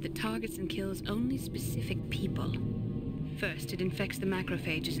retrovirus that targets and kills only specific people. First, it infects the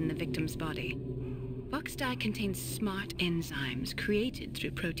macrophages in the victim's body. Fox Die contains smart enzymes created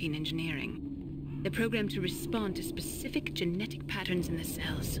through protein engineering. They're programmed to respond to specific genetic patterns in the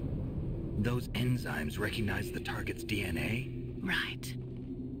cells. Those enzymes recognize the target's DNA? Right.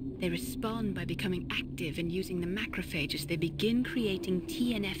 They respond by becoming active and using the macrophages. They begin creating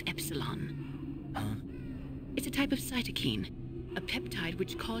TNF-epsilon. Huh? It's a type of cytokine, a peptide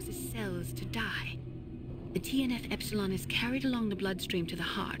which causes cells to die. The TNF-epsilon is carried along the bloodstream to the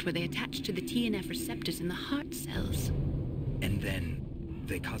heart, where they attach to the TNF receptors in the heart cells. And then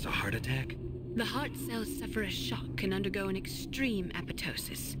they cause a heart attack? The heart cells suffer a shock and undergo an extreme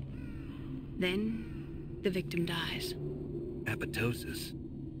apoptosis. Then, the victim dies. Apoptosis?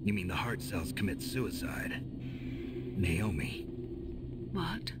 You mean the heart cells commit suicide? Naomi.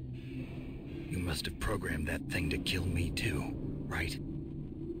 What? You must have programmed that thing to kill me too, right?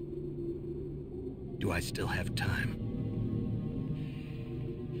 Do I still have time?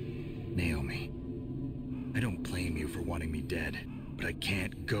 Naomi, I don't blame you for wanting me dead, but I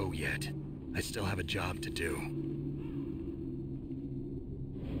can't go yet. I still have a job to do.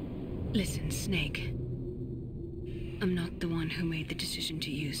 Listen, Snake. I'm not the one who made the decision to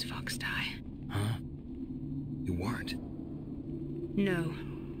use Fox Die. Huh? You weren't? No.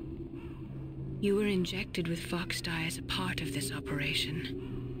 You were injected with Fox Die as a part of this operation.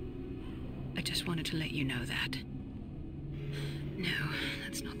 I just wanted to let you know that. No,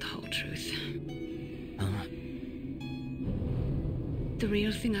 that's not the whole truth. Huh? The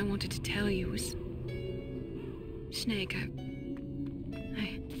real thing I wanted to tell you was... Snake,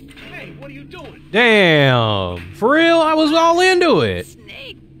 Hey, what are you doing? Damn! For real? I was all into it.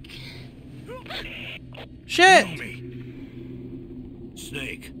 Snake! Shit! Naomi.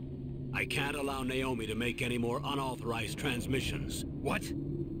 Snake, I can't allow Naomi to make any more unauthorized transmissions. What?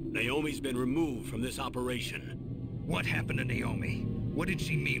 Naomi's been removed from this operation. What happened to Naomi? What did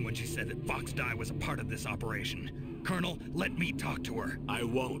she mean when she said that Fox Die was a part of this operation? Colonel, let me talk to her. I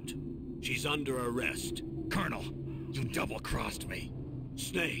won't. She's under arrest. Colonel, you double-crossed me.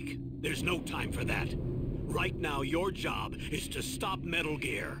 Snake, there's no time for that. Right now, your job is to stop Metal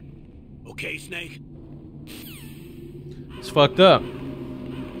Gear. Okay, Snake? It's fucked up.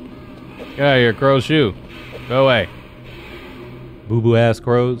 Get out of here, crow shoe. Go away. Boo-boo ass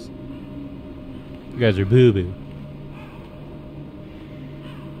crows. You guys are boo-boo.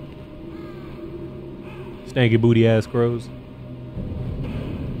 Stanky booty ass crows.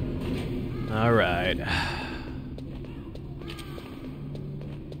 Alright.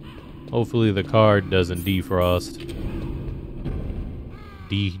 Hopefully the card doesn't defrost.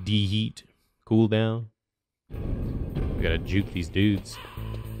 Deheat. Cool down. We gotta juke these dudes.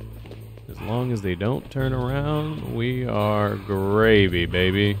 As long as they don't turn around, we are gravy,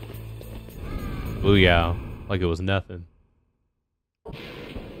 baby. Booyah. Like it was nothing.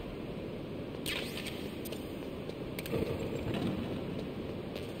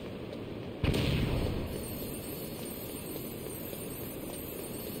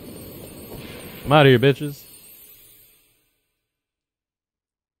 I'm out of here, bitches.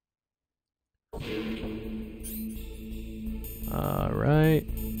 Alright.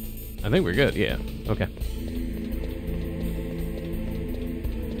 I think we're good, yeah. Okay.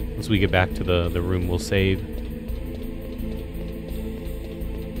 Once we get back to the room, we'll save.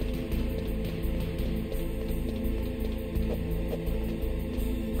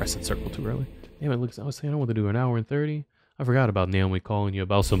 Pressing circle too early. Damn, it looks, I was saying I want to do an hour and 30. I forgot about Naomi calling you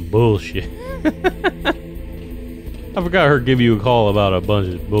about some bullshit. I forgot her give you a call about a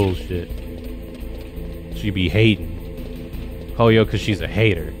bunch of bullshit. She be hating. Call you because she's a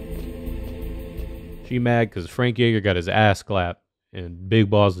hater. She mad because Frank Yeager got his ass clapped and Big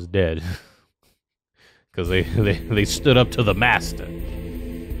Boss is dead. Because they stood up to the master.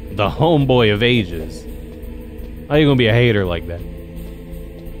 The homeboy of ages. How you gonna be a hater like that?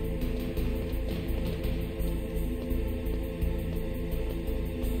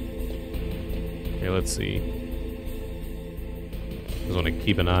 Okay, let's see. Just want to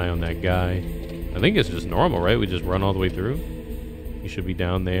keep an eye on that guy. I think it's just normal, right? We just run all the way through. He should be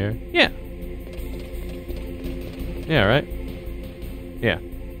down there. Yeah. Yeah, right? Yeah.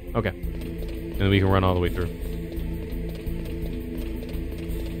 Okay. And then we can run all the way through.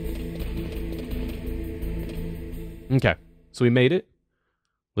 Okay. So we made it.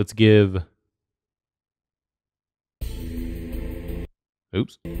 Let's give...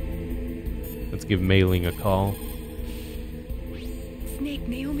 Oops. Let's give Mei-Ling a call. Snake,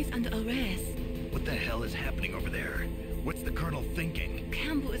 Naomi's under arrest. What the hell is happening over there? What's the Colonel thinking?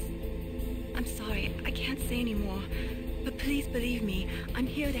 Campbell is... I'm sorry, I can't say anymore. But please believe me, I'm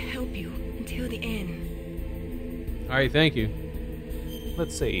here to help you until the end. Alright, thank you.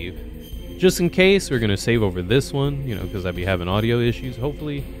 Let's save. Just in case, we're going to save over this one, you know, because I'd be having audio issues.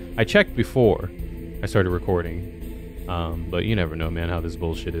 Hopefully, I checked before I started recording. But you never know, man, how this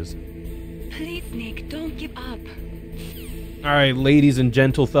bullshit is. Please, Nick, don't give up. Alright, ladies and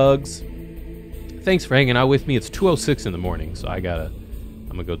gentle thugs. Thanks for hanging out with me. It's 2:06 in the morning, so I'm gonna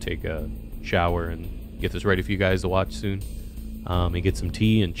go take a shower and get this ready for you guys to watch soon. And get some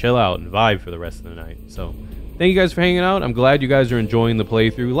tea and chill out and vibe for the rest of the night. So, thank you guys for hanging out. I'm glad you guys are enjoying the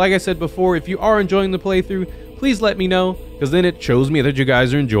playthrough. Like I said before, if you are enjoying the playthrough, please let me know, because then it shows me that you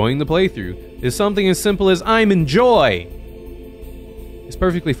guys are enjoying the playthrough. It's something as simple as I'm enjoy. It's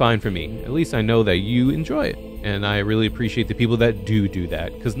perfectly fine for me. At least I know that you enjoy it. And I really appreciate the people that do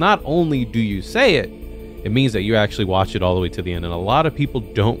that. Because not only do you say it, it means that you actually watch it all the way to the end. And a lot of people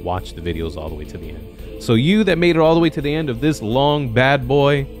don't watch the videos all the way to the end. So you that made it all the way to the end of this long bad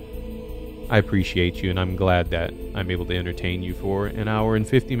boy, I appreciate you. And I'm glad that I'm able to entertain you for an hour and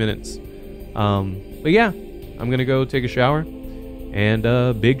 50 minutes. But yeah, I'm going to go take a shower.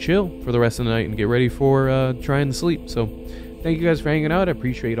 And big chill for the rest of the night and get ready for trying to sleep. So thank you guys for hanging out. I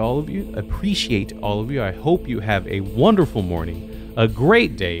appreciate all of you. I hope you have a wonderful morning, a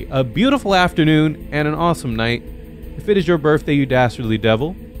great day, a beautiful afternoon, and an awesome night. If it is your birthday, you dastardly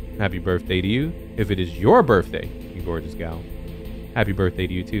devil, happy birthday to you. If it is your birthday, you gorgeous gal, happy birthday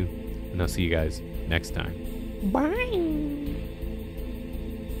to you too. And I'll see you guys next time. Bye.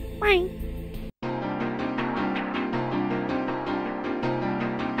 Bye.